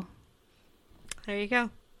to. There you go.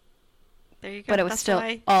 There you go. But it was That's still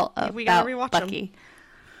why all we gotta about rewatch Bucky.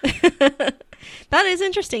 That is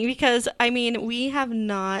interesting because I mean we have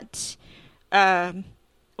not. When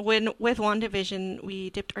with WandaVision, we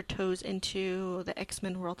dipped our toes into the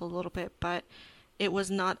X-Men world a little bit, but it was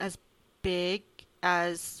not as big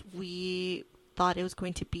as we thought it was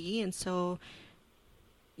going to be, and so,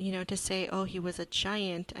 you know, to say, oh, he was a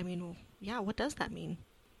giant, I mean, yeah, what does that mean?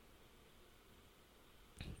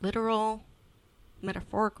 Literal,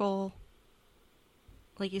 metaphorical?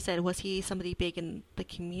 Like you said, was he somebody big in the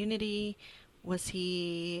community? Was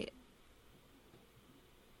he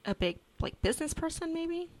a big, like, business person,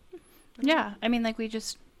 maybe? Yeah, I mean, like,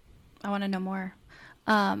 I want to know more.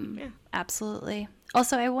 Yeah. Absolutely.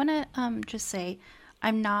 Also, I want to just say,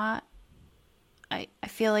 I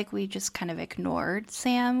feel like we just kind of ignored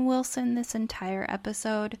Sam Wilson this entire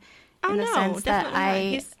episode. Oh, in the no, sense that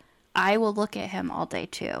definitely not. I will look at him all day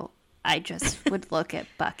too. I just would look at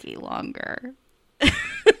Bucky longer.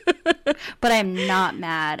 But I'm not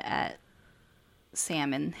mad at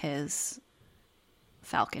Sam in his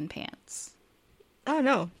Falcon pants. Oh,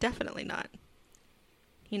 no, definitely not.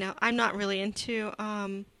 You know, I'm not really into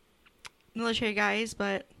military guys,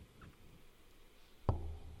 but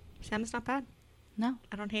Sam's not bad. No.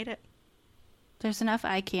 I don't hate it. There's enough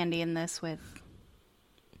eye candy in this with,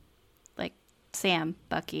 like, Sam,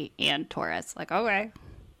 Bucky, and Torres. Like, okay.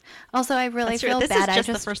 Also, I really feel this bad. This is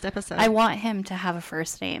just the first episode. I want him to have a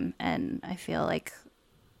first name, and I feel like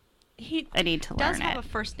I need to learn it. He does have a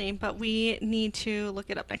first name, but we need to look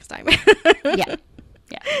it up next time. Yeah.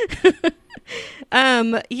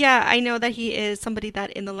 Yeah, I know that he is somebody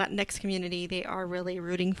that in the Latinx community they are really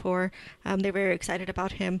rooting for. They're very excited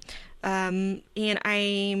about him. And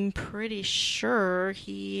I'm pretty sure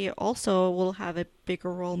he also will have a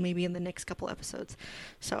bigger role maybe in the next couple episodes.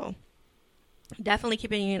 So definitely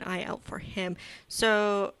keeping an eye out for him.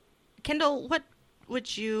 So, Kendall, what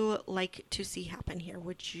would you like to see happen here?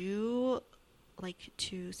 Would you like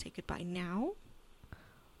to say goodbye now?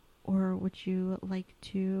 Or would you like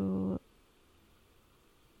to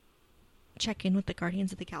check in with the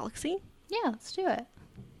Guardians of the Galaxy? Yeah, let's do it.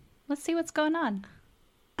 Let's see what's going on.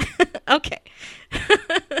 Okay.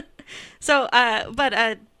 So,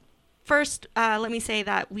 first, let me say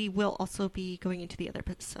that we will also be going into the other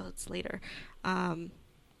episodes later. You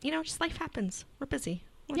know, just life happens. We're busy.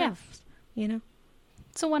 What Yeah. else? You know?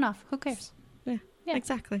 It's a one-off. Who cares? Yeah. Yeah.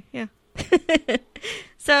 Exactly. Yeah.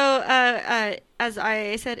 So, as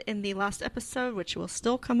I said in the last episode, which will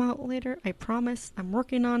still come out later, I promise, I'm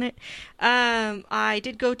working on it. I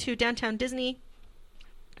did go to Downtown Disney,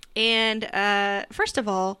 and first of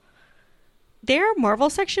all, their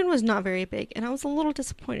Marvel section was not very big, and I was a little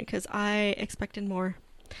disappointed because I expected more.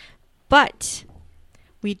 But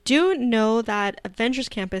we do know that Avengers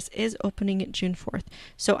Campus is opening June 4th,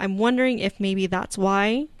 so I'm wondering if maybe that's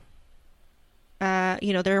why.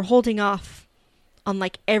 You know, they're holding off on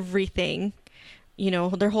like everything. You know,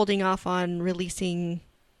 they're holding off on releasing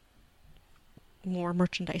more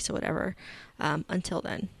merchandise or whatever until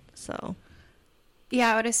then. So,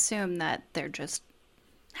 Yeah, I would assume that they're just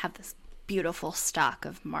have this beautiful stock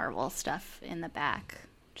of Marvel stuff in the back,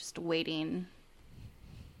 just waiting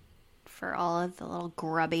for all of the little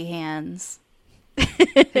grubby hands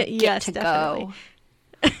yes, to definitely.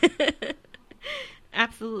 go.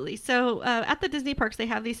 Absolutely. So at the Disney parks, they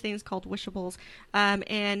have these things called wishables,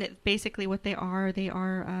 and basically what they are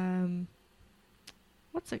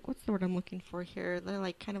what's the word I'm looking for here? They're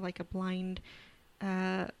like kind of like a blind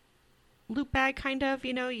loot bag, kind of.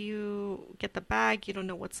 You know, you get the bag, you don't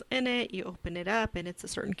know what's in it, you open it up, and it's a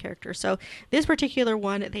certain character. So this particular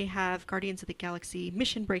one, they have Guardians of the Galaxy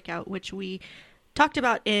Mission Breakout, which we talked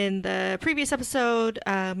about in the previous episode.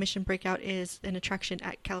 Mission Breakout is an attraction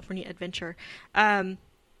at California Adventure. On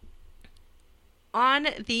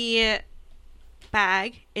the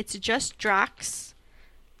bag, it's just Drax,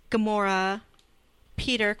 Gamora,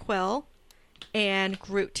 Peter Quill, and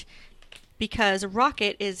Groot. Because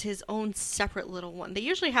Rocket is his own separate little one. They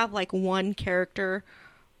usually have like one character,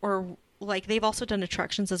 or like they've also done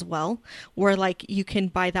attractions as well, where like you can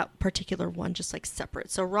buy that particular one just like separate.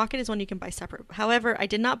 So Rocket is one you can buy separate. However, I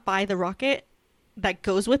did not buy the Rocket that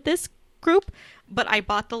goes with this group, but I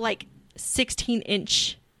bought the like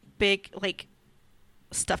 16-inch big like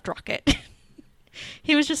stuffed Rocket.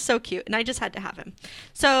 He was just so cute, and I just had to have him.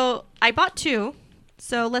 So I bought two.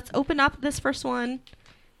 So let's open up this first one,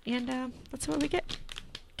 and let's see what we get.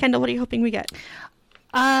 Kendall, what are you hoping we get?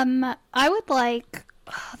 I would like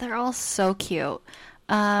Oh, they're all so cute.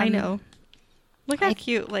 I know. Look how I-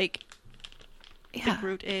 cute, like, the Yeah.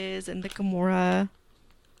 Groot is and the Gamora.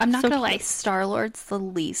 I'm not So gonna lie, cute. Star-Lord's the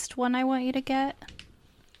least one I want you to get.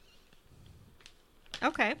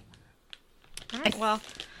 Okay. All right, well,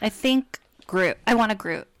 I think Groot. I want a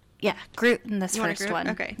Groot. Yeah, Groot in this You want a first Groot? one.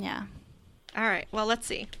 Okay. Yeah. all right. Well, let's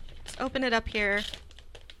see. Let's open it up here.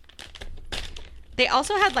 They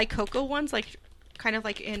also had, like, Coco ones, like, kind of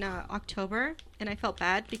like in October, and I felt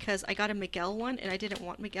bad because I got a Miguel one, and I didn't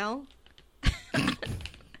want Miguel.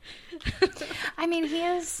 I mean, he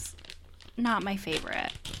is not my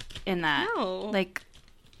favorite in that. No. Like,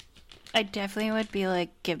 I definitely would be like,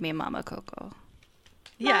 give me Mama Coco.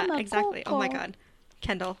 Yeah, Mama exactly. Oh my Coco. god.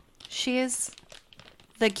 Kendall. She is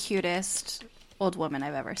the cutest old woman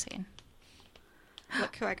I've ever seen.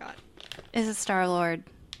 Look who I got. Is a Star-Lord.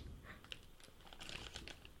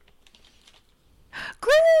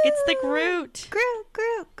 Groot! It's the Groot.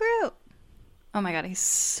 Groot. Oh my god, he's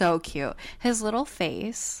so cute. His little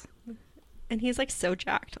face. And he's, like, so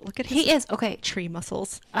jacked. Look at his He is okay. tree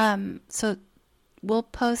muscles. So we'll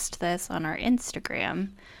post this on our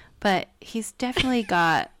Instagram, but he's definitely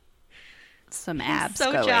got some abs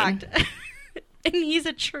So going. jacked. And he's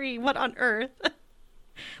a tree. What on earth?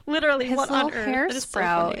 Literally, His what little on earth? hair That is so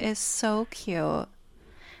sprout funny. is so cute,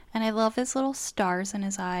 and I love his little stars in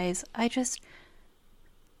his eyes. I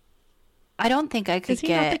don't think I could Is he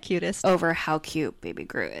not the get cutest? over how cute Baby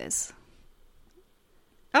Groot is.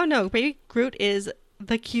 Oh no, Baby Groot is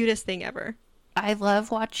the cutest thing ever. I love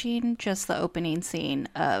watching just the opening scene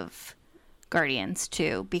of Guardians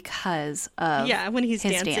 2 because of Yeah, when he's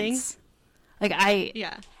his dancing. dance. Like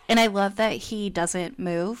Yeah. and I love that he doesn't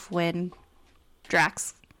move when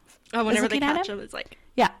Drax. Oh, whenever they looking at catch him? him, it's like,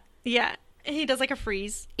 Yeah, yeah. And he does like a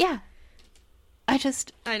freeze. yeah.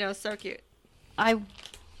 I know, so cute.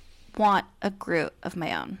 want a Groot of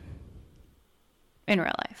my own in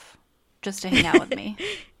real life, just to hang out with me.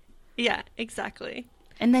 Yeah, exactly.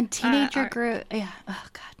 And then teenager alright. Groot. Yeah. Oh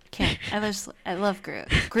God, can't. I love Groot.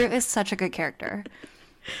 Groot is such a good character.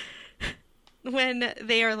 When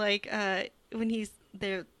they are like, when he's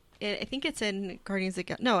there, I think it's in Guardians of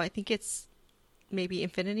No, I think it's maybe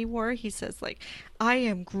Infinity War. He says like, "I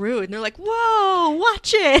am Groot," and they're like, "Whoa,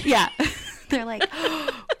 watch it!" Yeah. They're like,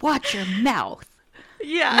 watch your mouth.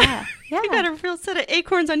 Yeah, Yeah. You got a real set of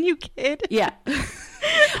acorns on you, kid. Yeah.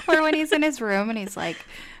 Or when he's in his room and he's like,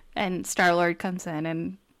 and Star-Lord comes in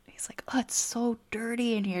and he's like, oh, it's so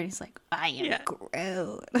dirty in here. And he's like, I am Yeah.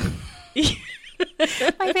 Groot.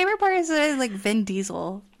 My favorite part is that like Vin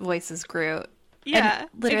Diesel voices Groot. Yeah,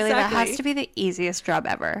 And literally that exactly. has to be the easiest job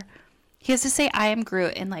ever. He has to say I am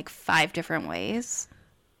Groot in like 5 different ways.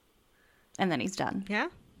 And then he's done. Yeah,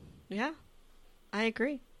 yeah, I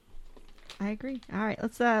agree. All right,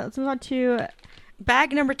 let's move on to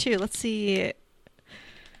bag number 2. Let's see.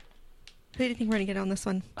 Who do you think we're gonna get on this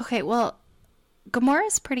one? Okay, well,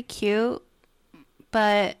 Gamora's pretty cute,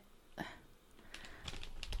 but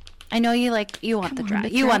I know you want Come the on, Drax.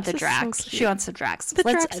 the You want the Drax is so Drax. She cute. wants the Drax. The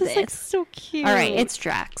Drax is like so cute. All right, it's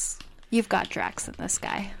Drax. You've got Drax in this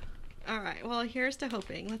guy. all right. Well, here's to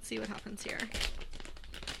hoping. Let's see what happens here.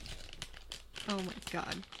 Oh my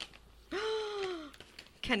god,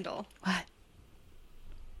 Kendall. What?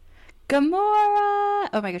 Gamora!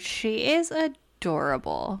 Oh my god, she is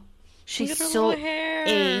adorable. She's Look at her so little hair.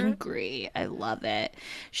 angry. I love it.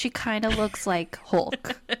 She kind of looks like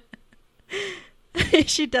Hulk.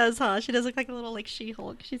 She does, huh? She does look like a little like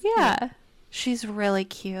She-Hulk. She's cute. Yeah. She's really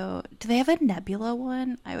cute. Do they have a Nebula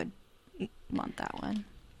one? I would want that one.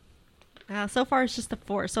 So far it's just the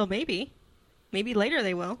 4, so maybe later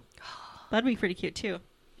they will. That'd be pretty cute too.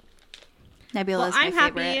 Nebula's I'm my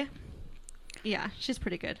favorite. happy. Yeah, she's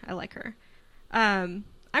pretty good. I like her. I'm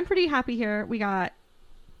pretty happy here. We got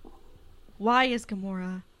Why is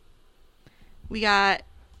Gamora? We got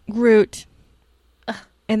Groot.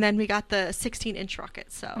 And then we got the 16-inch rocket.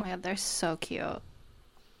 Oh So my god, they're so cute.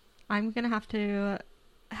 I'm going to have to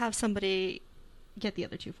have somebody get the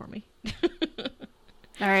other 2 for me.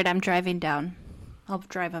 All right, I'm driving down. I'll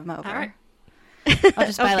drive them over. All right. I'll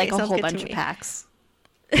just buy Okay, like a sounds whole good to bunch of me. packs.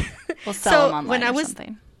 We'll sell So them online when I or was-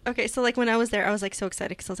 something. Okay, so like when I was there, I was like so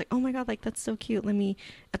excited because I was like, oh my god, like that's so cute.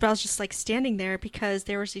 But I was just like standing there because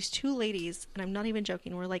there was these 2 ladies, and I'm not even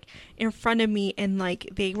joking, were like in front of me, and like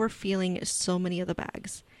they were feeling so many of the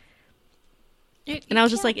bags, and I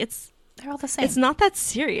was just like, they're all the same. it's not that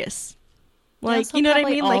serious. They Like, also you know what I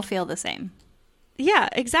probably mean? all Like, feel the same. yeah,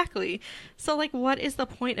 exactly. So like, what is the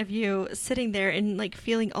point of you sitting there and like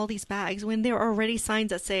feeling all these bags when there are already signs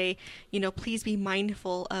that say, you know, please be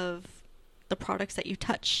mindful of the products that you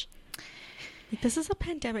touch. Like, this is a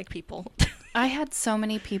pandemic, people. I had so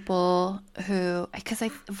many people who, because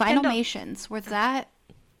Vinylmations, was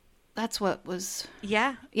that's what was,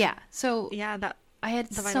 Yeah. yeah. So Yeah, that I had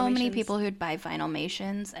the so many Vinylmations. people who'd buy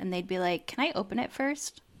Vinylmations and they'd be like, can I open it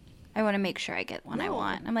first? I want to make sure I get one I No.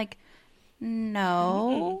 want. I'm like,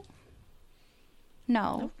 no.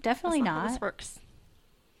 No, definitely That's not how not. this works.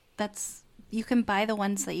 You can buy the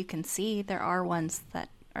ones that you can see. There are ones that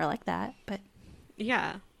are like that, but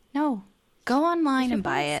Yeah. no. Go online People and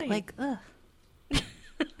buy are it. insane. Like, ugh.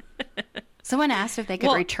 Someone asked if they could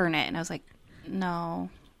Well- return it, and I was like, no.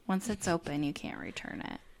 Once it's open, you can't return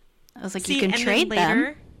it. I was like, See, you can and then trade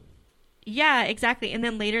them. Yeah, exactly. And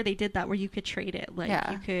then later they did that where you could trade it. Like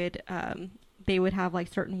Yeah. you could they would have like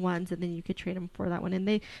certain ones and then you could trade them for that one. And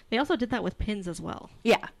they also did that with pins as well.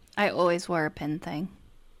 Yeah, I always wore a pin thing,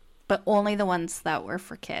 but only the ones that were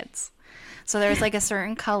for kids. So there was like a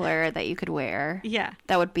certain color that you could wear Yeah.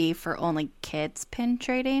 that would be for only kids pin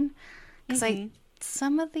trading. Because Mhm.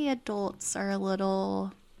 some of the adults are a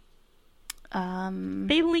little,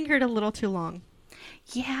 They lingered a little too long.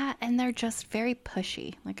 yeah, and they're just very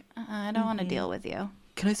pushy. Like, I don't want to deal with you.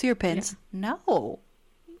 Can I see your pins? No.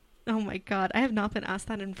 Oh my god, I have not been asked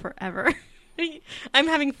that in forever. I'm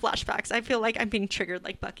having flashbacks. I feel like I'm being triggered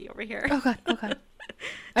like Bucky over here. Oh god, okay.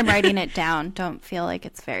 I'm writing it down. Don't feel like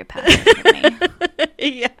it's very passive for me.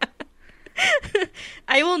 Yeah.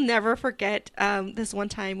 I will never forget this one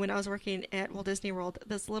time when I was working at Walt Disney World.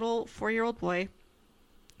 This little 4-year-old boy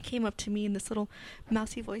came up to me in this little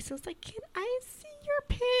mousy voice and was like, "Can I see your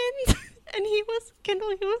pins?" And he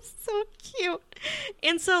was so cute.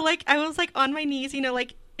 And so like I was like on my knees,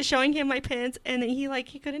 like showing him my pins, and then he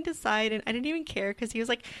couldn't decide, and I didn't even care because he was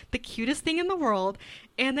like the cutest thing in the world.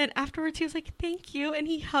 And then afterwards he was like, "Thank you," and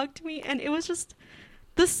he hugged me, and it was just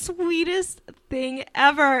the sweetest thing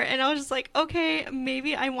ever. And I was just like, okay,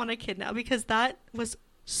 maybe I want a kid now, because that was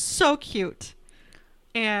so cute.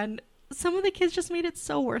 And some of the kids just made it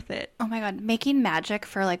so worth it. Oh my god, making magic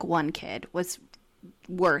for like one kid was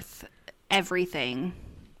worth everything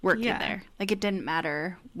working Yeah. there. Like, it didn't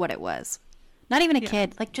matter what it was. Not even a Yeah.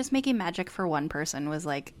 kid. Like, just making magic for one person was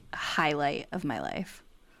like a highlight of my life.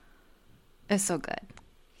 It's so good.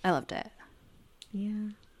 I loved it. Yeah.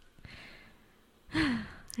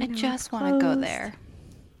 I know, just it's want to go closed. there.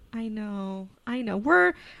 I know.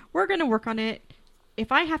 We're gonna work on it.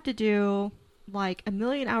 If I have to do like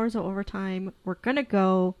 1,000,000 hours of overtime, we're gonna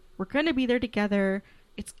go. We're gonna be there together.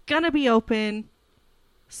 It's gonna be open.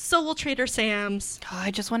 So will Trader Sam's. Oh,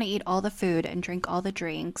 I just want to eat all the food and drink all the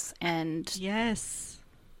drinks and Yes.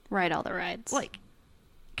 ride all the rides. Like,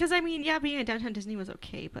 because I mean, yeah, being at Downtown Disney was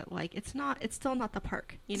okay, but like, it's still not the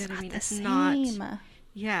park. You know what I mean? It's It's not the not. same.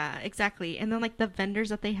 Yeah, exactly. And then like the vendors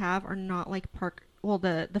that they have are not like park. Well,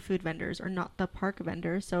 the food vendors are not the park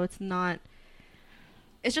vendors, so it's not.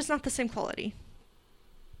 It's just not the same quality.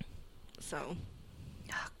 So.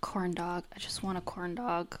 Corn dog. I just want a corn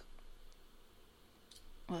dog.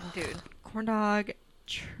 Ugh. Dude, corn dog,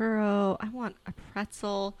 churro. I want a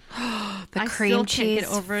pretzel. The I cream still can't cheese get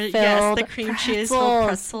over it. Yes, the filled cream cheese filled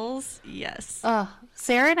pretzels. pretzels. Yes. Oh,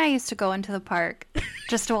 Sarah and I used to go into the park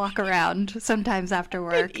just to walk around sometimes after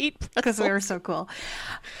work Eat because we were pretzels. so cool.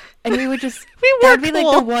 And we would just, We that were would be like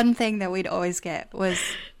cool. the one thing that we'd always get was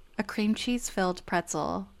a cream cheese filled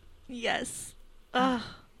pretzel. Yes. Ugh.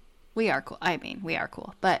 We are cool. I mean, we are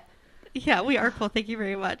cool. But Yeah, we are cool. Thank you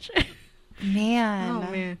very much. man.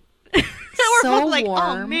 Oh man. So We're both like, oh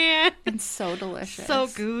warm. man. And so delicious. So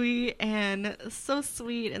gooey and so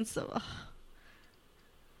sweet and so. Ugh.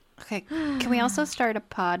 Okay, can we also start a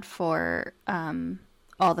pod for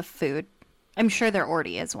all the food? I'm sure there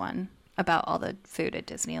already is one about all the food at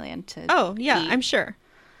Disneyland to Oh yeah, eat, I'm sure.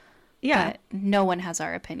 Yeah. but no one has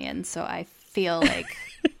our opinion, so I feel like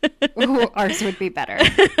ours would be better.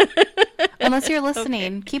 Unless you're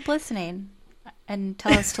listening, keep listening and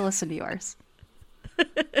tell us to listen to yours.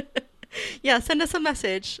 Yeah, send us a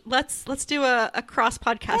message. Let's do a cross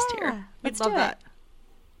podcast Yeah, here. We'd let's love do that.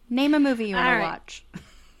 Name a movie you want All to right. watch.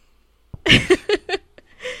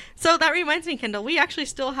 So that reminds me, Kendall, we actually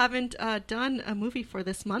still haven't done a movie for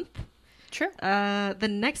this month. Sure. The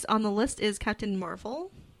next on the list is Captain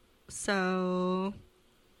Marvel. So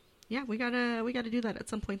yeah, we gotta do that at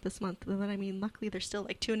some point this month. But I mean, luckily there's still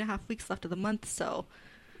like 2.5 weeks left of the month, so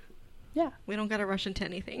Yeah. we don't gotta rush into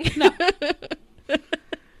anything. No.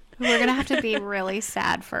 We're going to have to be really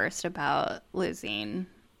sad first about losing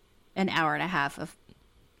an hour and a half of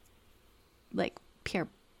like pure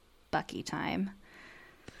Bucky time.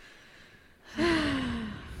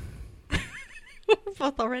 We're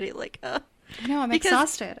both already like, No, I'm Because-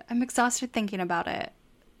 exhausted. I'm exhausted thinking about it.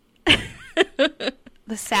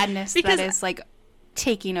 The sadness Because- that is like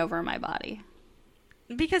taking over my body.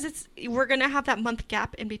 Because we're going to have that month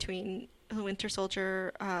gap in between the Winter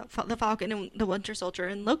Soldier, the Falcon and the Winter Soldier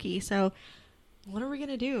and Loki. So what are we going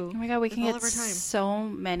to do? Oh my God, we can get so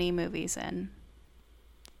many movies in.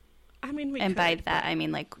 I mean, and by that, I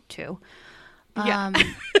mean like 2. Yeah.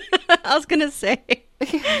 I was going to say.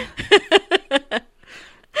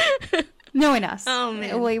 Knowing us. Oh,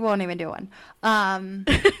 man. We won't even do one. But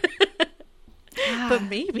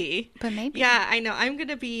maybe. Yeah, I know. I'm going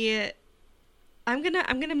to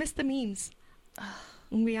miss the memes. I'm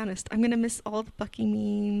going to be honest. I'm going to miss all the Bucky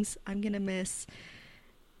memes. I'm going to miss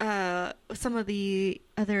some of the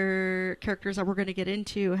other characters that we're going to get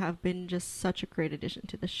into have been just such a great addition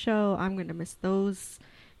to the show. I'm going to miss those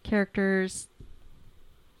characters.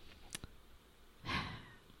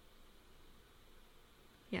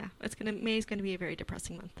 Yeah, May's going to be a very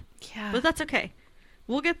depressing month. Yeah. But that's okay.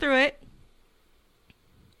 We'll get through it.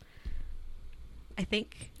 I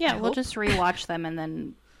think. Yeah, we'll just rewatch them and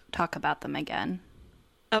then talk about them again.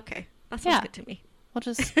 Okay. That sounds good to me. We'll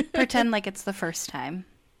just pretend like it's the first time.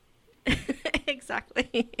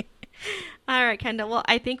 Exactly. All right, Kendall. Well,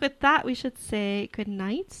 I think with that, we should say good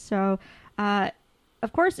night. So,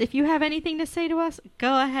 of course, if you have anything to say to us,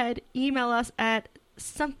 go ahead, email us at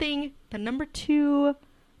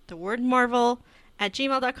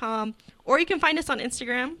Marvel@gmail.com, or you can find us on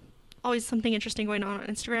Instagram. Always something interesting going on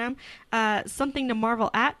Instagram. Something to marvel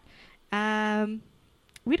at.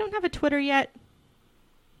 We don't have a Twitter yet.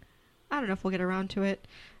 I don't know if we'll get around to it.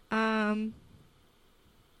 And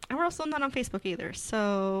we're also not on Facebook either.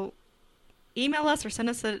 So email us or send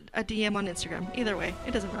us a DM on Instagram. Either way,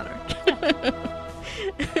 it doesn't matter.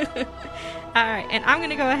 All right. And I'm going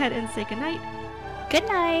to go ahead and say goodnight. Good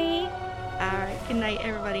night. All right. Good night,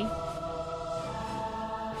 everybody.